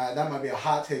 That might be a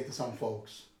hot take to some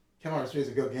folks. Kingdom Hearts 3 is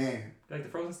a good game. Like the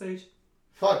Frozen stage?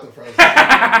 Fuck the Frozen stage.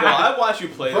 I watched you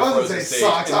play the Frozen stage.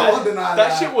 Sucks. I won't deny that.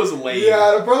 That shit was lame.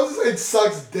 Yeah, the Frozen stage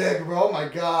sucks dick, bro. Oh my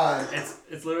god.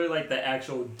 It's literally like the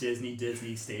actual Disney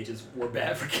stages were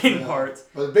bad for Kingdom Hearts.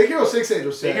 But the Big Hero 6 stage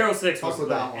was sick. Big Hero 6 was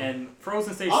good. And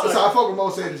Frozen stage honestly, I fuck with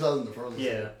most stages other than the Frozen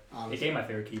stage. It gave my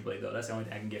favorite Keyblade though. That's the only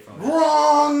thing I can get from it.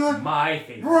 Wrong! My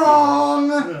favorite.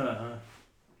 Wrong!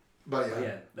 But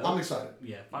yeah, I'm excited.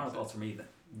 Yeah, final thoughts for me.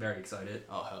 Very excited.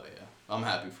 Oh, hell yeah. I'm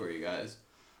happy for you guys.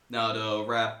 Now to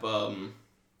wrap,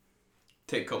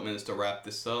 take a couple minutes to wrap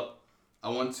this up. I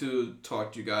want to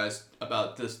talk to you guys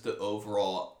about the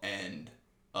overall end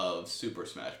of Super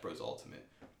Smash Bros. Ultimate.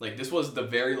 Like, this was the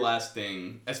very last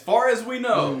thing, as far as we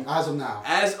know. As of now.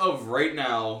 As of right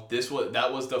now,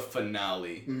 that was the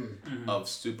finale of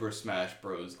Super Smash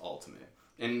Bros. Ultimate.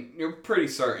 And you're pretty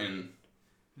certain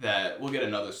that we'll get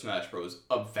another Smash Bros.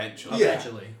 Eventually. Yeah.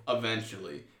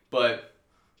 Eventually. But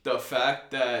the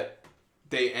fact that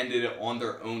they ended it on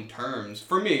their own terms,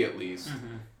 for me at least,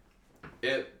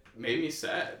 it made me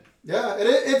sad. Yeah,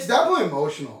 it's definitely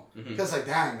emotional. Because, like,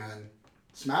 dang, man,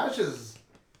 Smash is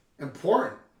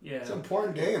important. Yeah. It's an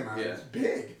important game, man. Yeah. It's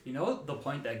big. You know the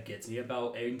point that gets me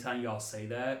about every time y'all say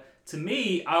that? To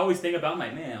me, I always think about,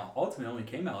 like, man, Ultimate only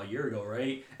came out a year ago,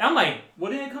 right? And I'm like, what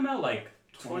did it come out, like,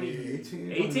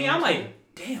 2018? I'm like,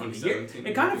 damn, the year,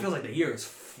 it kind of feels like the years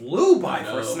flew by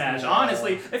for Smash,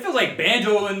 honestly. It feels like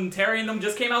Banjo and Terry and them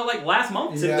just came out, like, last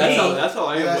month to me. That's how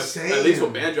I am with, at least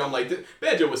with Banjo. I'm like,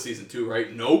 Banjo was Season 2,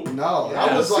 right? Nope. No,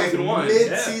 that was like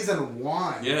mid-Season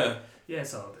 1. Yeah. Yeah,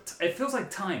 so it feels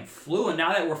like time flew, and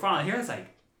now that we're finally here, it's like,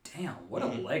 damn, what a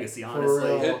legacy,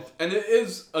 honestly. And it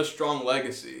is a strong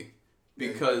legacy,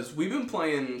 because we've been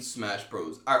playing Smash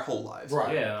Bros. Our whole lives.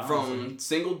 Right. Yeah, from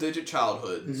single-digit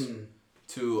childhoods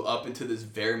to up into this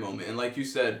very moment. And like you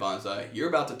said, Bonsai, you're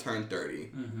about to turn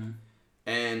 30.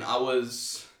 And I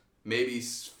was maybe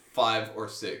 5 or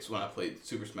 6 when I played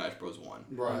Super Smash Bros. 1.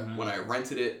 Right. When I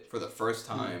rented it for the first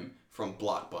time from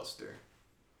Blockbuster.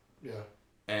 Yeah.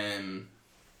 And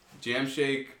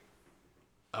Jamshake,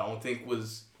 I don't think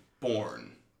was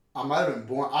born. I might have been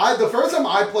born. The first time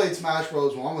I played Smash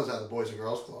Bros. 1 was at the Boys and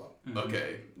Girls Club.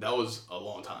 Okay, that was a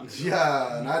long time ago.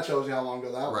 Yeah, and that shows you how long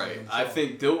ago that was. Right. I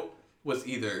think Dilt was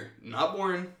either not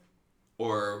born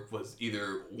or was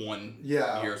either 1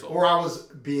 years old. Or I was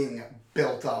being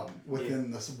built up within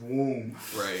this womb.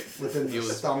 Right. Within the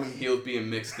stomach. He was being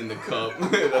mixed in the cup.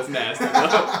 That's nasty.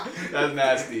 That's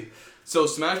nasty. So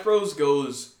Smash Bros.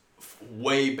 Goes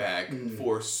way back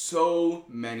for so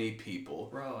many people.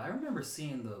 Bro, I remember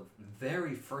seeing the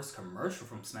very first commercial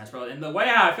from Smash Bros. And the way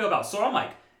I feel about Sora, I'm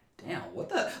like, damn, what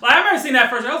the? Like, I remember seeing that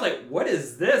first. I was like, what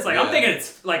is this? Like, Yeah. I'm thinking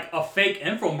it's like a fake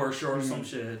infomercial or some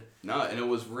shit. No, and it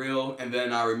was real. And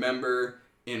then I remember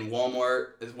in Walmart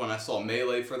is when I saw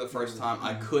Melee for the first time.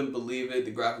 I couldn't believe it.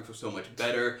 The graphics were so much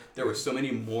better. There were so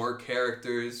many more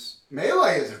characters.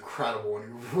 Melee is incredible when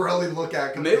you really look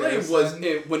at Melee was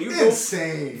when you go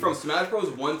insane from Smash Bros.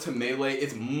 1 to Melee,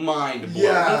 it's mind blowing.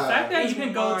 Yeah. The fact that It's you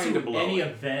can go to mind-blowing. any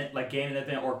event, like gaming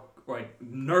event or like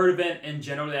nerd event in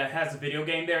general that has a video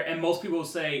game there, and most people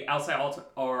say outside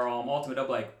Ultimate Up,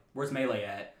 like, where's Melee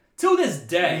at? To this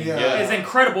day, Yeah. it's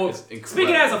incredible. It's incredible.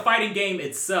 Speaking as a fighting game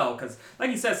itself, because like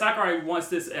you said, Sakurai wants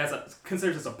this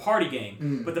considers this a party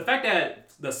game. But the fact that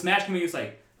the Smash community is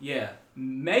like, yeah,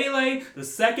 Melee, the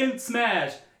second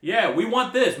Smash, yeah, we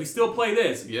want this. We still play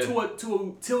this. Yeah.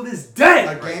 Till this day.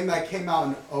 a game that came out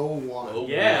in 01. Oh,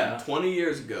 Yeah. man, 20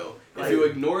 years ago. Like- If you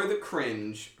ignore the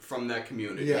cringe from that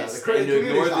community, Yeah, and the you ignore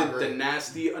community's not the great.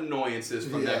 nasty annoyances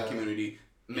from that Yeah. community,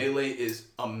 Melee is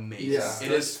amazing. Yeah.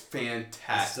 It is Stood the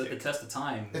fantastic. test of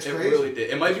time. It's It crazy. really did.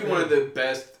 It might It's be one of crazy. the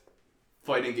best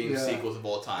fighting game Yeah. sequels of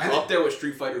all time. And Up there with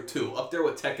Street Fighter 2, up there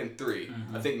with Tekken 3.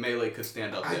 I think Melee could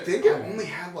stand up I there. think it only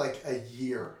had like a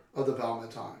year of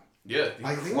development time. Yeah,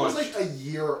 I think it was like a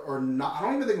year or not. I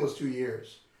don't even think it was 2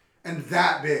 years. And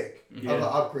that big of an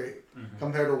upgrade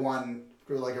compared to one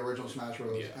for like original Smash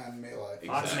Bros. Yeah. And Melee.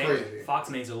 Exactly. It's crazy. Fox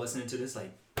mates are listening to this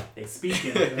like they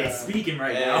speaking. They speaking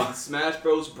right and now. Smash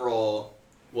Bros. Brawl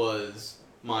was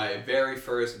my very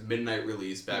first midnight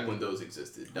release back when those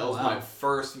existed. That was Wow. my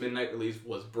first midnight release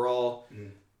was Brawl.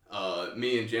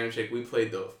 Me and Jamshake, we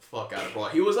played the fuck out of Brawl.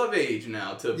 He was of age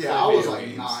now to play Yeah, I was video like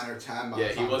games. 9 or 10 by Yeah,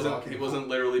 the he time wasn't. came He out. wasn't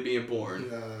literally being born.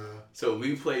 Yeah. So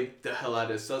we played the hell out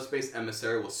of it. Subspace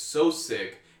Emissary was so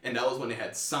sick, and that was when they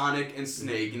had Sonic and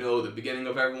Snake. You know, the beginning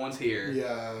of Everyone's Here.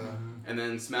 Yeah. And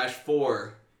then Smash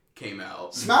 4 came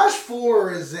out. Smash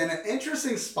 4 is in an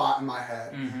interesting spot in my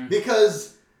head Mm-hmm.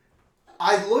 because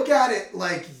I look at it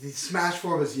like Smash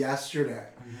 4 was yesterday.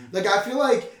 Like, I feel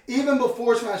like even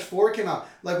before Smash 4 came out,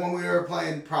 like when we were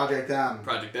playing Project M.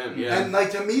 Project M, yeah. And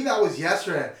like to me, that was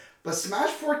yesterday. But Smash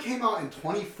 4 came out in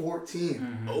 2014.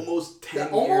 Mm-hmm. Almost 10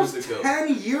 Almost years ago.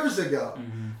 10 years ago.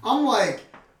 I'm like,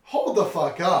 hold the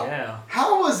fuck up. Yeah.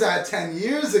 How was that 10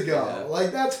 years ago? Yeah.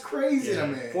 Like, that's crazy to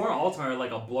me. 4 and Ultimate are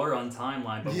like a blur on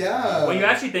timeline. But Yeah. when you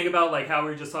actually think about like how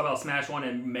we were just talking about Smash 1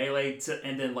 and Melee,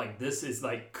 and then like this is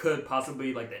like could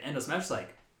possibly like the end of Smash, it's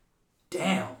like,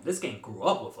 damn, this game grew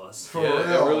up with us. For Yeah,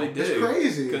 real. it really did. It's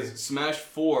crazy. Because Smash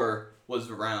 4 was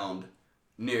around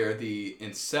near the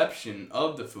inception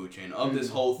of the food chain, of this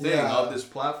whole thing, Yeah. of this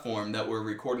platform that we're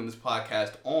recording this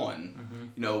podcast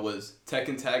on. You know, was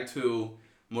Tekken Tag 2,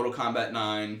 Mortal Kombat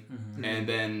 9, and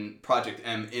then Project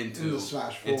M into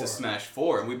Smash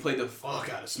 4. And we played the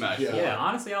fuck out of Smash 4. Yeah,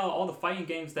 honestly, all the fighting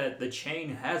games that the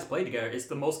chain has played together, it's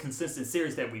the most consistent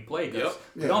series that we play. Yep.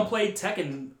 We don't play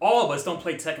Tekken, all of us don't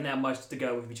play Tekken that much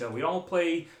together with each other. We don't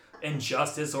play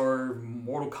Injustice or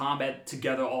Mortal Kombat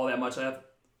together all that much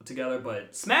together,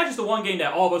 but Smash is the one game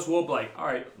that all of us will be like, all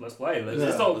right, let's play.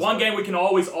 It's the one game we can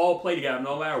always all play together,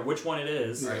 no matter which one it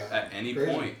is. Right, Yeah. at any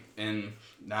Crazy. point. And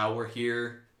now we're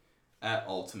here at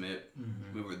Ultimate.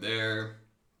 We were there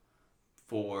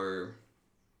for...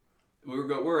 We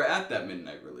were at that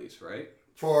midnight release, right?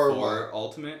 For what?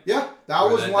 Ultimate. Yeah, that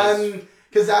Or was when,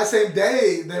 because that same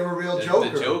day they revealed Joker.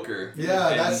 The Joker. Yeah,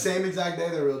 and, that same exact day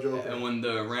they revealed Joker. And when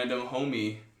the random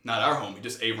homie, not our homie,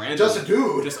 just a random, Just a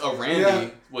dude. just a Randy Yeah.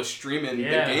 was streaming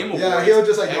Yeah. the Game Awards. Yeah, he was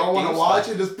just like, at y'all want to GameStop. watch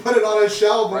it? Just put it on a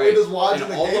shelf and we're just watching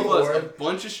and the all Game of us, a Award.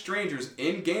 bunch of strangers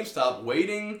in GameStop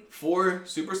waiting for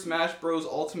Super Smash Bros.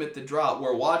 Ultimate to drop.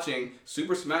 We're watching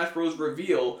Super Smash Bros.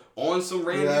 Reveal on some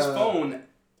Randy's Yeah. phone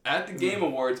at the Game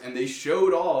Awards, and they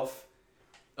showed off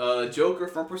Joker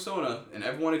from Persona, and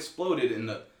everyone exploded in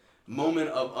the moment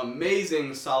of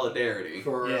amazing solidarity.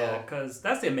 For real. Yeah, because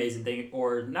that's the amazing thing,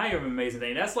 or not even amazing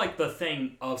thing. That's like the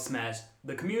thing of Smash.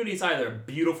 The community is either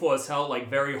beautiful as hell, like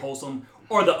very wholesome,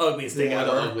 or the ugliest thing Yeah. Or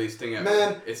the ever. ugliest thing ever.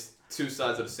 Man. It's two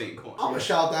sides of the same coin. I'm going to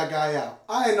shout that guy out.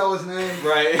 I didn't know his name.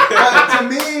 Right. But to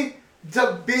me,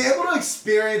 to be able to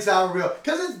experience how real,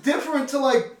 because it's different to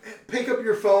like pick up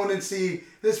your phone and see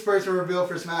this person reveal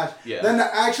for Smash, Yeah. than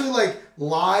to actually like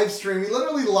live stream. We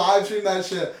literally live stream that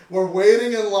shit. We're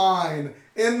waiting in line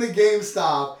in the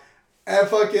GameStop, and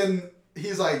fucking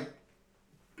he's like,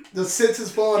 just sits his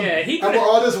phone, Yeah, he and we're could've-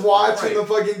 all just watching Right. the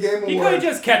fucking Game He could have Awards.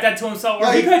 just kept that to himself, or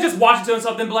Like- he could have just watched it to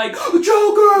himself and be like,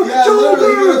 Joker! Yeah, Joker! literally,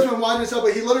 he could have been watching himself,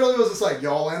 but he literally was just like,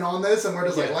 y'all in on this, and we're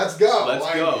just like, Yeah. let's go. Let's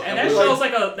Like, go. And And that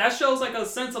we're shows like a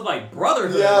sense of like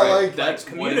brotherhood. Yeah, Right, like- that's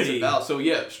like what it's community. about. So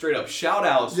yeah, straight up shout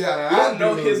outs. Yeah, we don't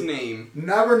know dude. his name.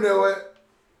 Never knew it,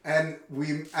 and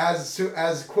we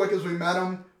as quick as we met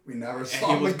him, We never saw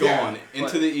and him he was again. gone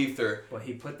into the ether. But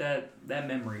he put that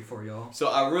memory for y'all. So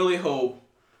I really hope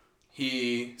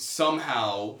he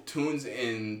somehow tunes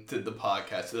in to the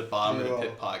podcast, to the Bottom of the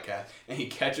Pit podcast, and he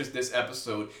catches this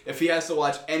episode. If he has to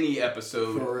watch any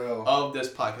episode of this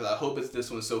podcast, I hope it's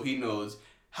this one, so he knows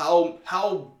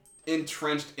how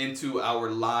entrenched into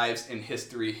our lives and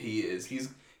history he is.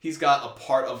 He's got a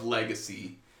part of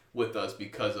legacy with us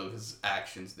because of his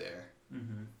actions there.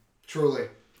 Mm-hmm. Truly.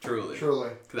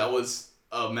 Because that was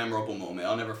a memorable moment.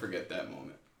 I'll never forget that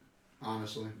moment.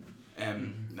 Honestly.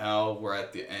 And now we're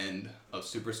at the end of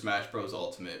Super Smash Bros.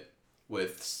 Ultimate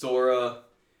with Sora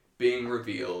being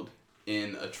revealed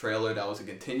in a trailer that was a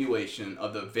continuation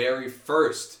of the very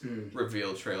first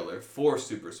reveal trailer for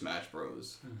Super Smash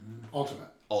Bros. Ultimate.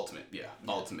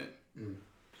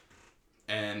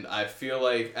 And I feel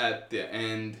like at the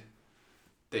end,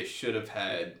 they should have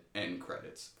had end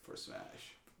credits for Smash.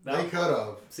 They could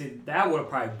have. See, that would have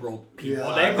probably broke people.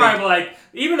 Yeah, They probably like,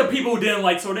 even the people who didn't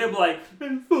like Sora, they'd be like,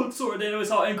 fuck Sora, they always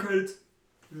saw end credits.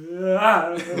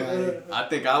 I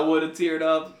think I would have teared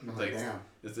up. Like, damn.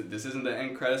 This isn't the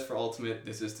end credits for Ultimate.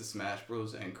 This is the Smash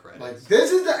Bros. End credits. Like, this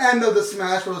is the end of the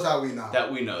Smash Bros. That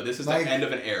we know. This is the end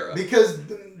of an era. Because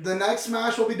the next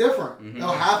Smash will be different. Mm-hmm.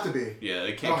 It'll have to be. Yeah,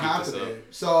 they can't keep this up.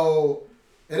 So,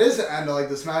 it is the end of like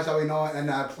the Smash that we know and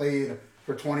that played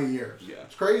for 20 years. Yeah.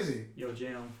 It's crazy. Yo,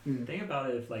 Jam, think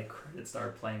about it if like credits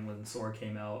started playing when Sora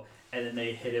came out and then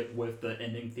they hit it with the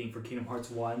ending theme for Kingdom Hearts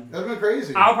 1. That'd been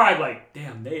crazy. I would probably be like,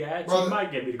 damn, they actually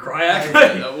might get me to cry.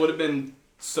 That would have been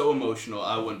so emotional,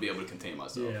 I wouldn't be able to contain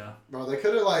myself. Yeah. Bro, they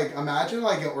could have like, imagine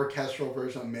like an orchestral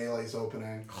version of Melee's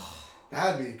opening.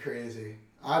 That'd be crazy.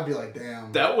 I'd be like,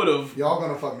 damn. That would have... Y'all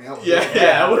gonna fuck me up with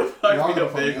that would have fucked me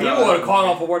up big. People would have called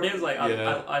off a word. They was like,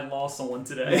 I lost someone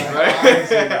today. Yeah,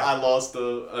 right? I lost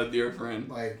a dear friend.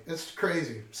 Like, it's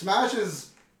crazy. Smash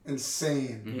is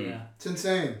insane. Mm-hmm. Yeah. It's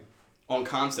insane. On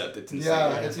concept, it's insane.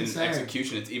 Yeah, it's insane. In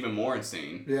execution, it's even more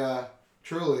insane. Yeah.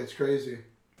 Truly, it's crazy.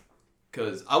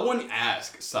 Because I wouldn't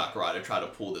ask Sakurai to try to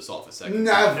pull this off a second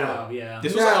Never. No, yeah.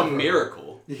 This was a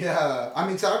miracle. Yeah. I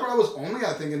mean, Sakurai was only,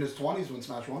 I think, in his 20s when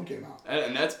Smash 1 came out.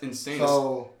 And that's insane.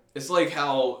 So... It's like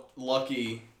how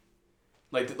lucky...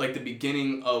 Like the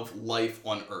beginning of life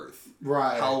on Earth.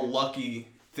 Right. How lucky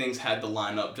things had to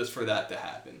line up just for that to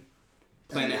happen.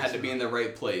 Planet had to be in the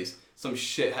right place. Some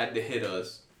shit had to hit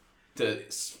us to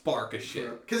spark a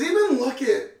shit. Because even look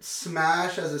at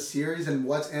Smash as a series and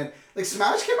what's in... Like,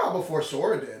 Smash came out before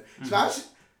Sora did. Mm-hmm. Smash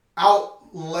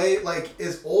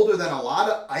is older than a lot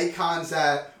of icons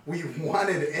that we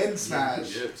wanted in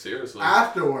Smash. Yeah, seriously.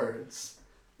 Afterwards.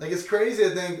 Like, it's crazy to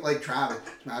think, like, Travis.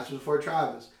 Smash was before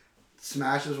Travis.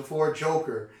 Smash was before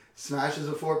Joker. Smash was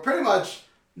before pretty much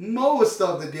most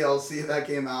of the DLC that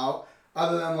came out.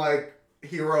 Other than, like,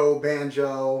 Hero,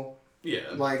 Banjo... Yeah,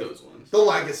 like those ones. The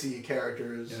legacy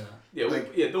characters. Yeah. Yeah,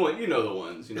 like, the one, the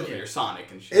ones, your Sonic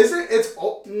and shit. Is it? It's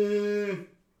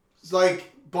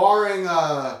like barring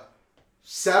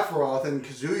Sephiroth and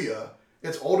Kazuya,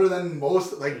 it's older than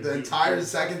most, like the entire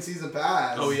second season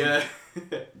pass. Oh yeah.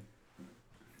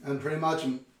 And pretty much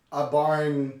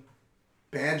barring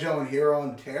Banjo and Hero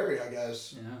and Terry, I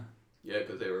guess. Yeah. Yeah,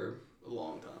 because they were a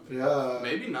long time. Yeah.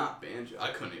 Maybe not Banjo.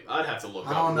 I couldn't. I'd have to look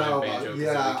up. I don't know. Banjo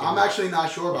I'm actually not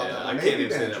sure about that. I maybe can't even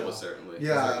Banjo. say that was certainly.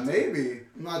 Yeah, maybe.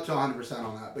 I'm not 100%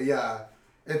 on that, but yeah,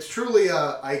 it's truly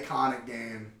a iconic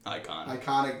game.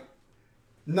 Iconic.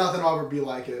 Nothing will ever be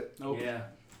like it. Nope. Yeah.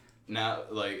 Now,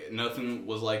 like, nothing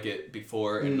was like it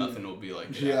before, and nothing will be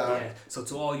like it. Yeah. So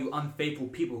to all you unfaithful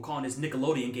people calling this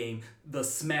Nickelodeon game the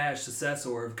Smash successor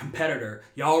or competitor,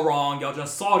 y'all wrong. Y'all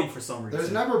just salty for some reason.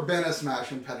 There's never been a Smash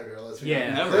competitor. Let's be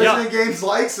honest. Never. There's been games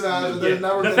like Smash, but there's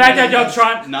never been the fact that y'all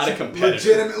trying not a competitor.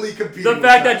 Legitimately compete. The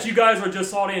fact that you guys are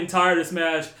just salty and tired of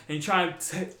Smash and trying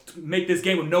to make this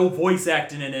game with no voice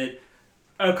acting in it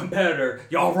a competitor,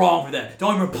 y'all wrong for that.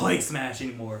 Don't even play Smash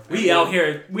anymore. We out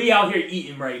here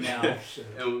eating right now.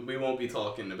 And we won't be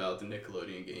talking about the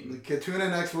Nickelodeon game. Tune in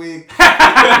next week.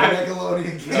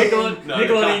 Nickelodeon game.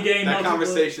 Nickelodeon game. That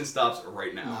conversation stops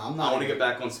right now. Nah, I'm not. I want to get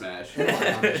back on Smash.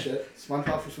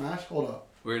 SpongeBob for Smash? Hold up.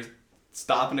 We're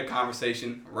stopping the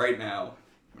conversation right now.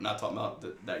 We're not talking about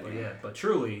that game. Yeah, but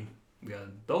truly,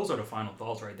 those are the final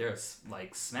thoughts right there. It's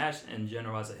like Smash in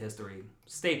general as a history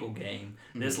staple game.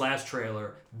 Mm-hmm. This last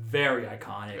trailer, very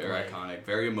iconic. Very iconic.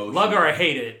 Very emotional. Love it or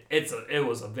hate it, it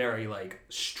was a very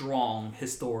strong,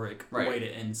 historic way to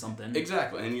end something.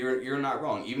 Exactly, and you're not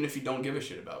wrong. Even if you don't give a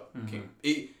shit about King,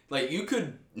 you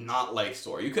could not like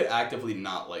Sora. You could actively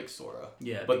not like Sora.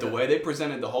 Yeah. But the way they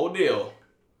presented the whole deal,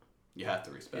 You have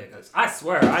to respect it. I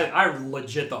swear, I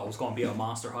legit thought it was going to be a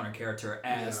Monster Hunter character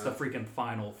as the freaking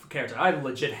final character. I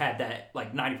legit had that,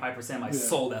 like, 95% of my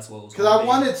soul that's what it was. Because I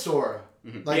wanted Sora.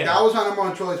 Like, that was my number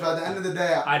one choice, but at the end of the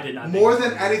day, I did not more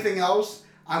than anything else,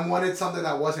 I wanted something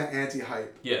that wasn't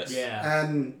anti-hype. Yes. Yeah.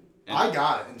 And I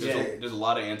got it. There's a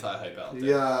lot of anti-hype out there.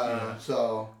 Yeah.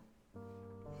 So,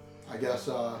 I guess,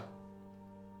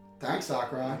 thanks,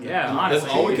 Sakurai. Yeah, honestly.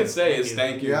 All we can say is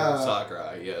thank you,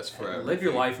 Sakurai. Yes, forever. Live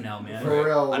your life now, man. For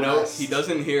real. I know he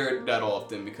doesn't hear it that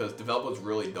often because developers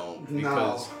really don't.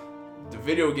 Because the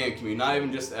video game community, not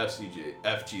even just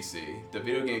FGC, the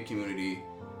video game community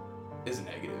is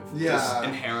negative. Yeah. Just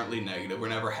inherently negative. We're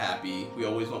never happy. We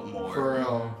always want more. For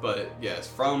real. But yes,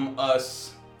 from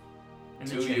us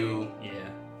to you. Yeah.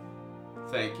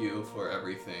 Thank you for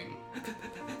everything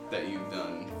that you've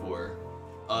done for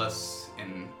us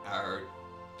and our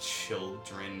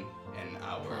children and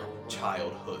our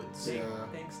childhoods. Yeah.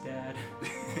 Thanks, Dad.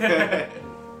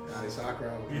 Daddy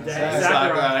Sakurai. Daddy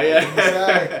Sakurai,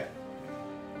 yeah.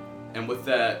 And with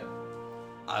that,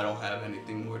 I don't have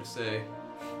anything more to say.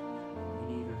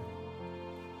 Me neither.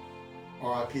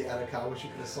 R.I.P. Etika. I wish you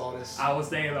could have saw this. I was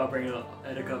thinking about bringing up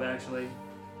Etika up, actually.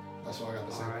 That's what I got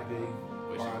to say. R.I.P.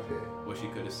 R.I.P. Wish you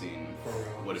could have seen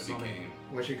what it became.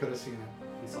 Wish you could have seen it.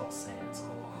 He's all Sans.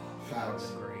 Oh, Facts. that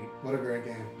was great. What a great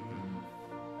game. Mm-hmm.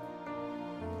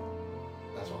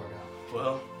 That's all I got.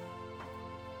 Well,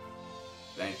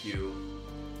 thank you,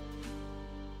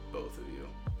 both of you.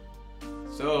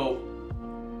 So,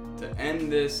 to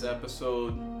end this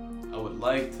episode, I would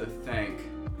like to thank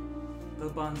the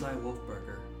Bonsai Wolf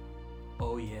Burger.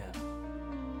 Oh yeah.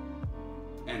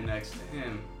 And next to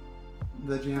him,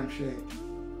 the Jam Shake.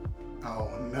 Oh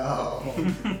no.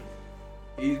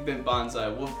 He's been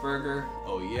Bonsai Wolf Burger.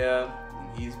 Oh yeah.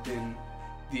 And he's been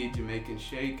the Jamaican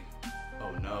Shake.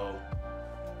 Oh no.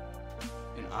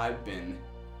 And I've been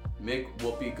Mick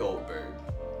Whoopi Goldberg.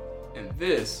 And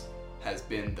this has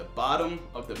been the Bottom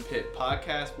of the Pit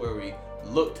podcast, where we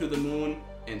look to the moon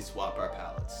and swap our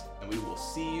palettes. And we will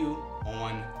see you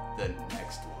on the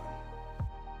next one.